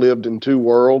kind of lived in two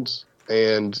worlds,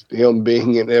 and him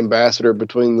being an ambassador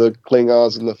between the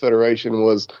Klingons and the Federation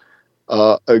was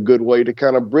a good way to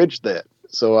kind of bridge that.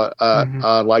 So Mhm.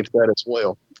 I liked that as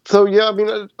well. So yeah, I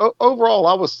mean, overall,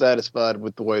 I was satisfied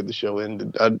with the way the show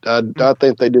ended. I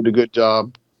think they did a good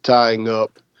job tying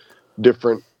up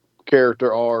different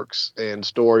character arcs and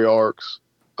story arcs.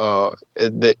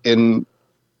 And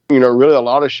really a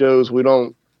lot of shows we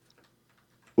don't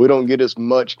get as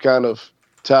much kind of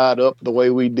tied up the way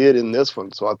we did in this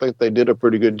one. So I think they did a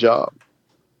pretty good job.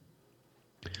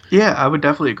 Yeah, I would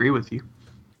definitely agree with you.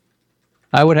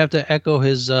 I would have to echo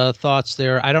his thoughts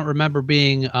there. I don't remember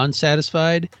being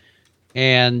unsatisfied,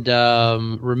 and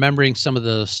remembering some of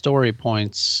the story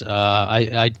points.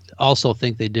 I also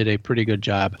think they did a pretty good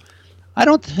job. I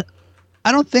don't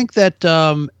think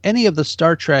that any of the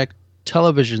Star Trek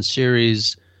television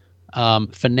series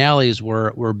finales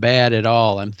were bad at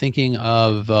all. I'm thinking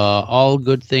of All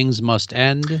Good Things Must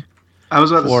End I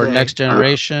was about to for say, Next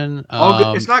Generation. all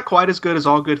good. It's not quite as good as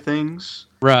All Good Things.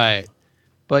 Right.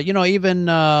 But even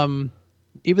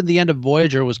the end of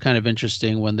Voyager was kind of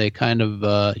interesting when they kind of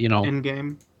In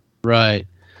game. right.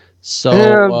 So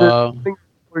And I think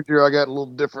Voyager, I got a little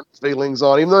different feelings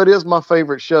on, even though it is my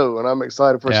favorite show, and I'm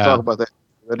excited for us to talk about that.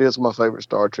 It is my favorite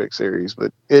Star Trek series,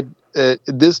 but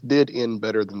this did end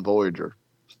better than Voyager.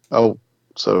 Oh,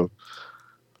 so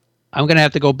I'm gonna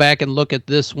have to go back and look at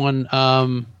this one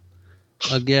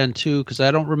again too, because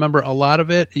I don't remember a lot of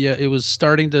it. Yeah, it was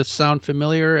starting to sound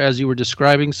familiar as you were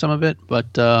describing some of it,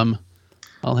 but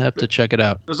I'll have to check it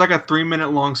out. There's like a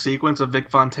 3-minute long sequence of Vic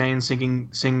Fontaine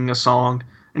singing a song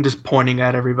and just pointing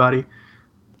at everybody.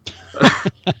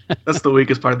 That's the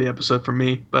weakest part of the episode for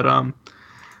me. But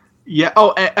yeah.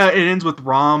 Oh, it ends with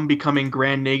Rom becoming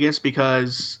Grand Nagus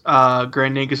because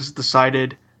Grand Nagus has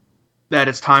decided that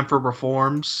it's time for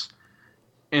reforms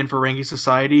in Ferengi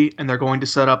society, and they're going to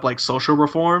set up like social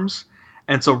reforms.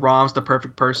 And so Rom's the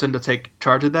perfect person to take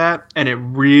charge of that, and it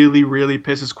really, really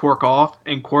pisses Quark off.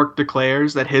 And Quark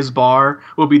declares that his bar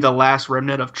will be the last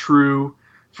remnant of true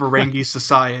Ferengi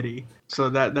society. So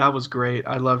that was great.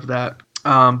 I loved that.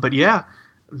 But yeah,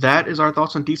 that is our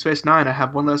thoughts on Deep Space Nine. I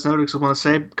have one last note I want to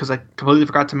say because I completely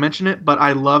forgot to mention it. But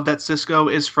I love that Cisco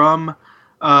is from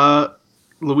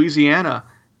Louisiana,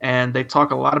 and they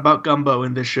talk a lot about gumbo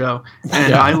in this show.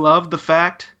 And I love the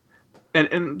fact,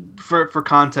 and for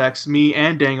context, me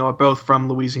and Daniel are both from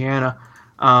Louisiana.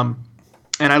 And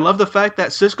I love the fact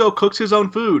that Cisco cooks his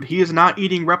own food. He is not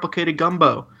eating replicated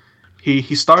gumbo.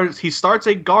 He starts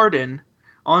a garden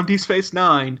on Deep Space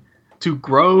Nine to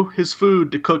grow his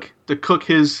food to cook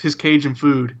his Cajun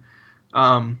food.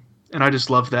 And I just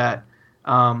love that.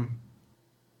 And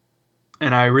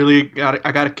I really got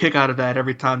a kick out of that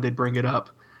every time they bring it up.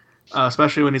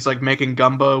 Especially when he's like making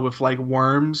gumbo with like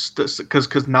worms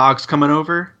because Nog's coming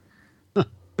over.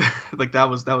 Like that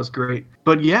was great.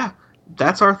 But yeah,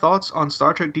 that's our thoughts on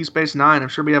Star Trek Deep Space Nine. I'm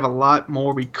sure we have a lot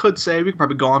more we could say. We could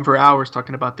probably go on for hours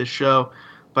talking about this show,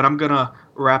 but I'm gonna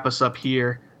wrap us up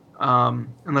here.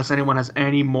 Unless anyone has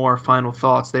any more final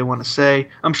thoughts they want to say,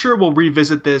 I'm sure we'll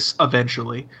revisit this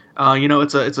eventually.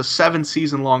 It's a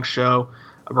 7-season long show.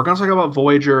 We're gonna talk about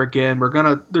Voyager again.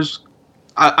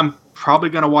 I'm probably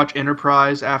gonna watch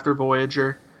Enterprise after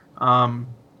Voyager.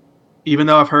 Even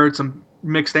though I've heard some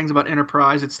mixed things about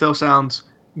Enterprise, it still sounds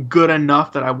good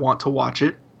enough that I want to watch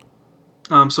it.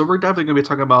 So we're definitely going to be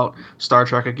talking about Star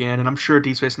Trek again, and I'm sure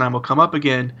Deep Space Nine will come up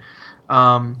again.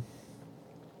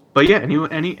 But yeah,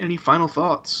 any final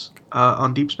thoughts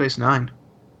on Deep Space Nine?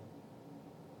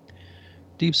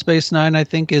 Deep Space Nine, I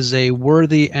think, is a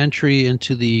worthy entry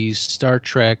into the Star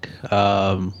Trek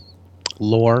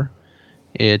lore.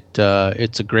 It's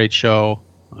a great show.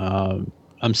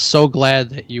 I'm so glad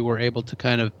that you were able to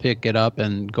kind of pick it up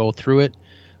and go through it.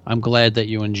 I'm glad that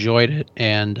you enjoyed it,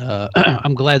 and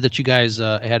I'm glad that you guys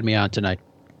had me on tonight.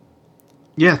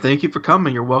 Yeah, thank you for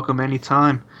coming. You're welcome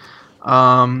anytime.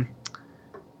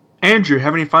 Andrew,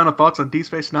 have any final thoughts on Deep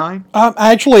Space Nine?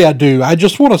 Actually, I do. I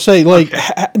just want to say,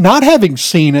 not having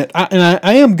seen it,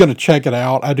 I am going to check it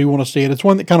out. I do want to see it. It's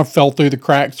one that kind of fell through the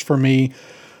cracks for me.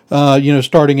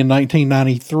 Starting in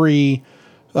 1993.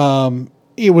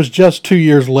 It was just 2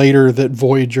 years later that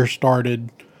Voyager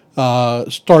started.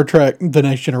 Star Trek The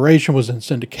Next Generation was in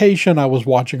syndication. I was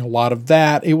watching a lot of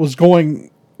that. It was going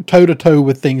toe-to-toe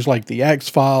with things like The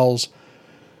X-Files.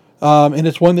 And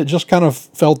it's one that just kind of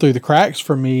fell through the cracks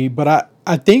for me. But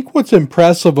I think what's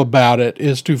impressive about it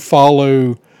is to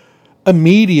follow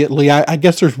immediately. I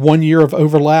guess there's 1 year of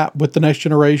overlap with The Next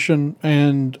Generation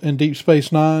and Deep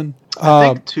Space Nine.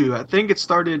 I think two. I think it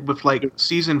started with like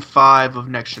season 5 of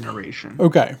Next Generation.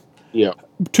 Okay. Yeah.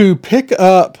 To pick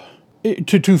up,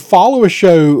 to follow a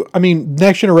show, I mean,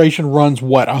 Next Generation runs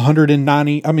what,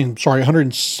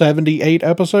 178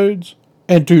 episodes?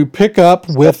 And to pick up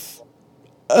with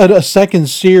a second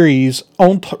series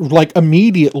on like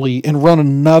immediately and run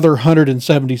another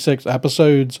 176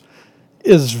 episodes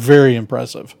is very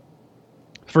impressive.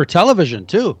 For television,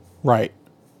 too. Right.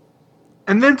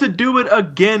 And then to do it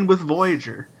again with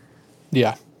Voyager.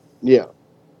 Yeah. Yeah.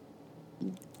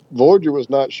 Voyager was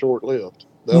not short-lived.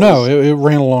 No, it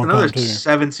ran a long another time, too.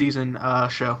 7-season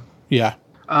show. Yeah.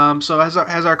 So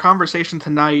has our conversation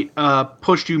tonight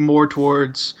pushed you more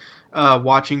towards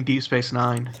watching Deep Space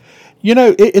Nine? You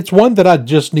know, it's one that I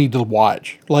just need to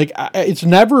watch. Like, it's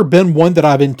never been one that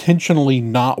I've intentionally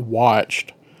not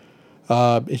watched.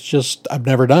 It's just, I've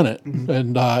never done it. Mm-hmm.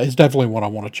 And it's definitely one I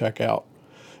want to check out.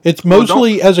 It's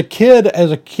mostly, as a kid,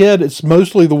 it's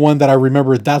mostly the one that I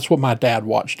remember that's what my dad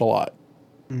watched a lot.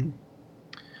 Mm-hmm.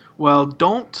 Well,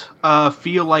 don't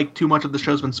feel like too much of the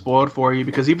show's been spoiled for you,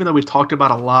 because even though we talked about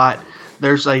a lot,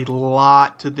 there's a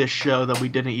lot to this show that we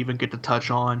didn't even get to touch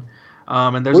on.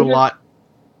 And there's a lot...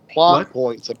 Plot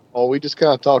points at all. We just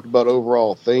kind of talked about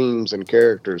overall themes and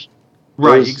characters.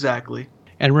 Right, exactly.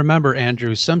 And remember,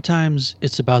 Andrew, sometimes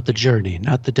it's about the journey,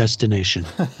 not the destination.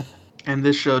 And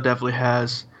this show definitely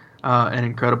has an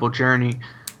incredible journey.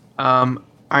 All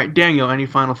right, Daniel, any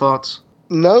final thoughts?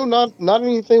 No, not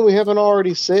anything we haven't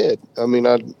already said. I mean,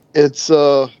 it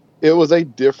was a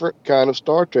different kind of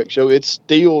Star Trek show. It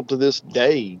still to this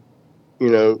day,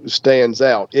 stands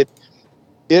out.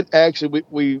 It actually,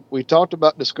 we talked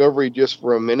about Discovery just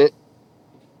for a minute.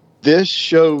 This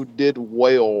show did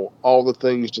well all the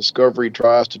things Discovery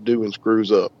tries to do and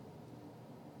screws up.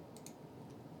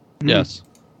 Yes.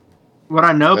 What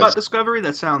I know about Discovery,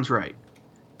 that sounds right.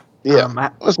 Yeah.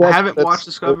 I haven't watched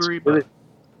Discovery, but...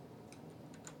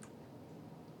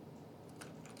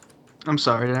 I'm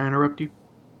sorry, did I interrupt you?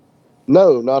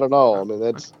 No, not at all. I mean,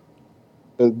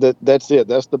 that's it.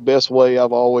 That's the best way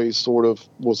I've always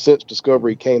since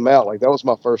Discovery came out, like that was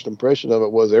my first impression of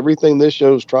it, was everything this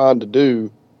show's trying to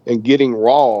do and getting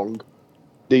wrong,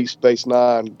 Deep Space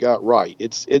Nine got right.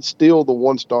 It's still the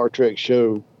one Star Trek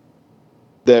show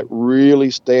that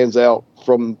really stands out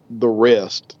from the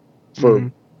rest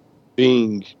for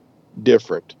being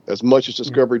different. As much as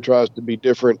Discovery tries to be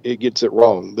different, it gets it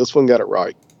wrong. This one got it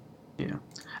right. Yeah.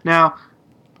 Now,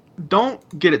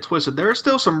 don't get it twisted. There are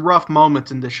still some rough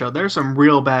moments in this show. There are some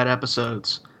real bad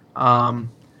episodes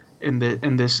in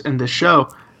this show.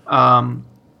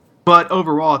 But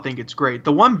overall, I think it's great.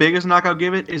 The one biggest knock I'll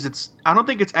give it is I don't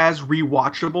think it's as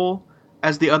rewatchable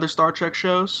as the other Star Trek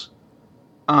shows.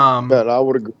 But I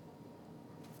would agree.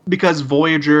 Because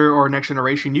Voyager or Next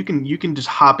Generation, you can just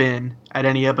hop in at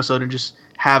any episode and just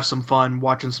have some fun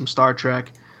watching some Star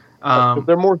Trek. But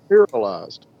they're more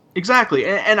serialized. Exactly,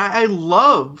 and I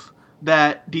love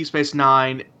that Deep Space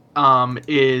Nine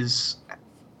has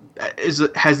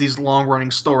these long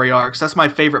running story arcs. That's my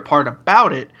favorite part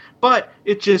about it. But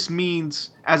it just means,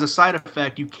 as a side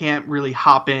effect, you can't really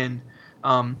hop in.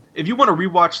 If you want to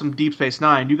rewatch some Deep Space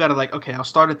Nine, you got to okay, I'll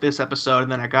start at this episode,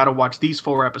 and then I got to watch these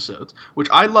 4 episodes, which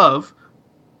I love.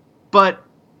 But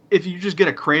if you just get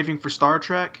a craving for Star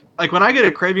Trek, like when I get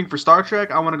a craving for Star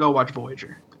Trek, I want to go watch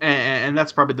Voyager. And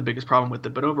that's probably the biggest problem with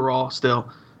it. But overall,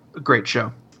 still a great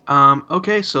show.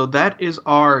 Okay, so that is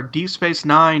our Deep Space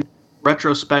Nine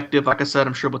retrospective. Like I said,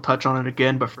 I'm sure we'll touch on it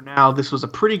again. But for now, this was a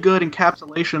pretty good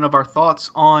encapsulation of our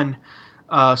thoughts on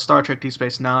Star Trek Deep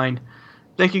Space Nine.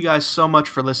 Thank you guys so much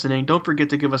for listening. Don't forget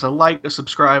to give us a like, a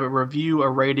subscribe, a review, a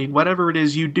rating, whatever it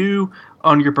is you do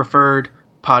on your preferred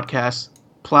podcast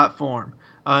platform.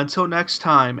 Until next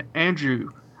time,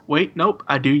 Andrew... Wait, nope,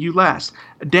 I do you last.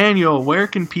 Daniel, where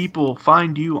can people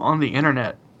find you on the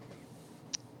internet?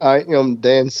 I am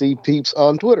Dan C. Peeps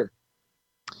on Twitter.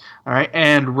 All right,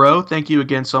 and Ro, thank you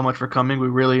again so much for coming. We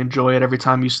really enjoy it every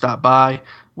time you stop by.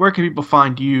 Where can people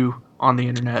find you on the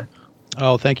internet?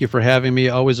 Oh, thank you for having me.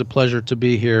 Always a pleasure to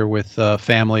be here with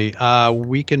family.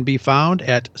 We can be found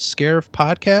at Scarif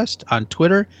Podcast on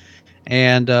Twitter.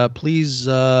 And please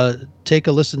take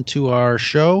a listen to our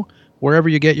show wherever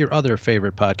you get your other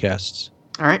favorite podcasts.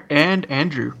 All right, and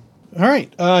Andrew. All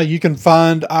right. You can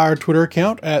find our Twitter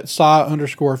account at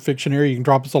sci_fictionary. You can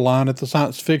drop us a line at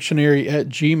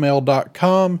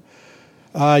theScienceFictionary@gmail.com.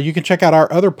 You can check out our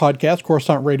other podcast,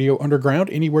 Coruscant Radio Underground,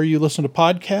 anywhere you listen to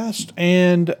podcasts.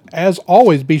 And as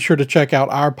always, be sure to check out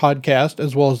our podcast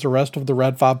as well as the rest of the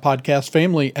Red 5 podcast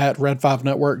family at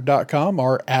red5network.com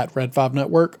or at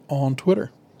Red5Network on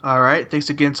Twitter. All right. Thanks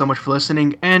again so much for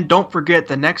listening. And don't forget,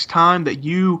 the next time that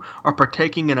you are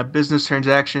partaking in a business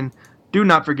transaction, do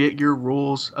not forget your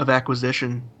rules of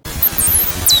acquisition.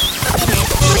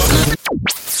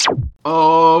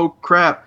 Oh, crap.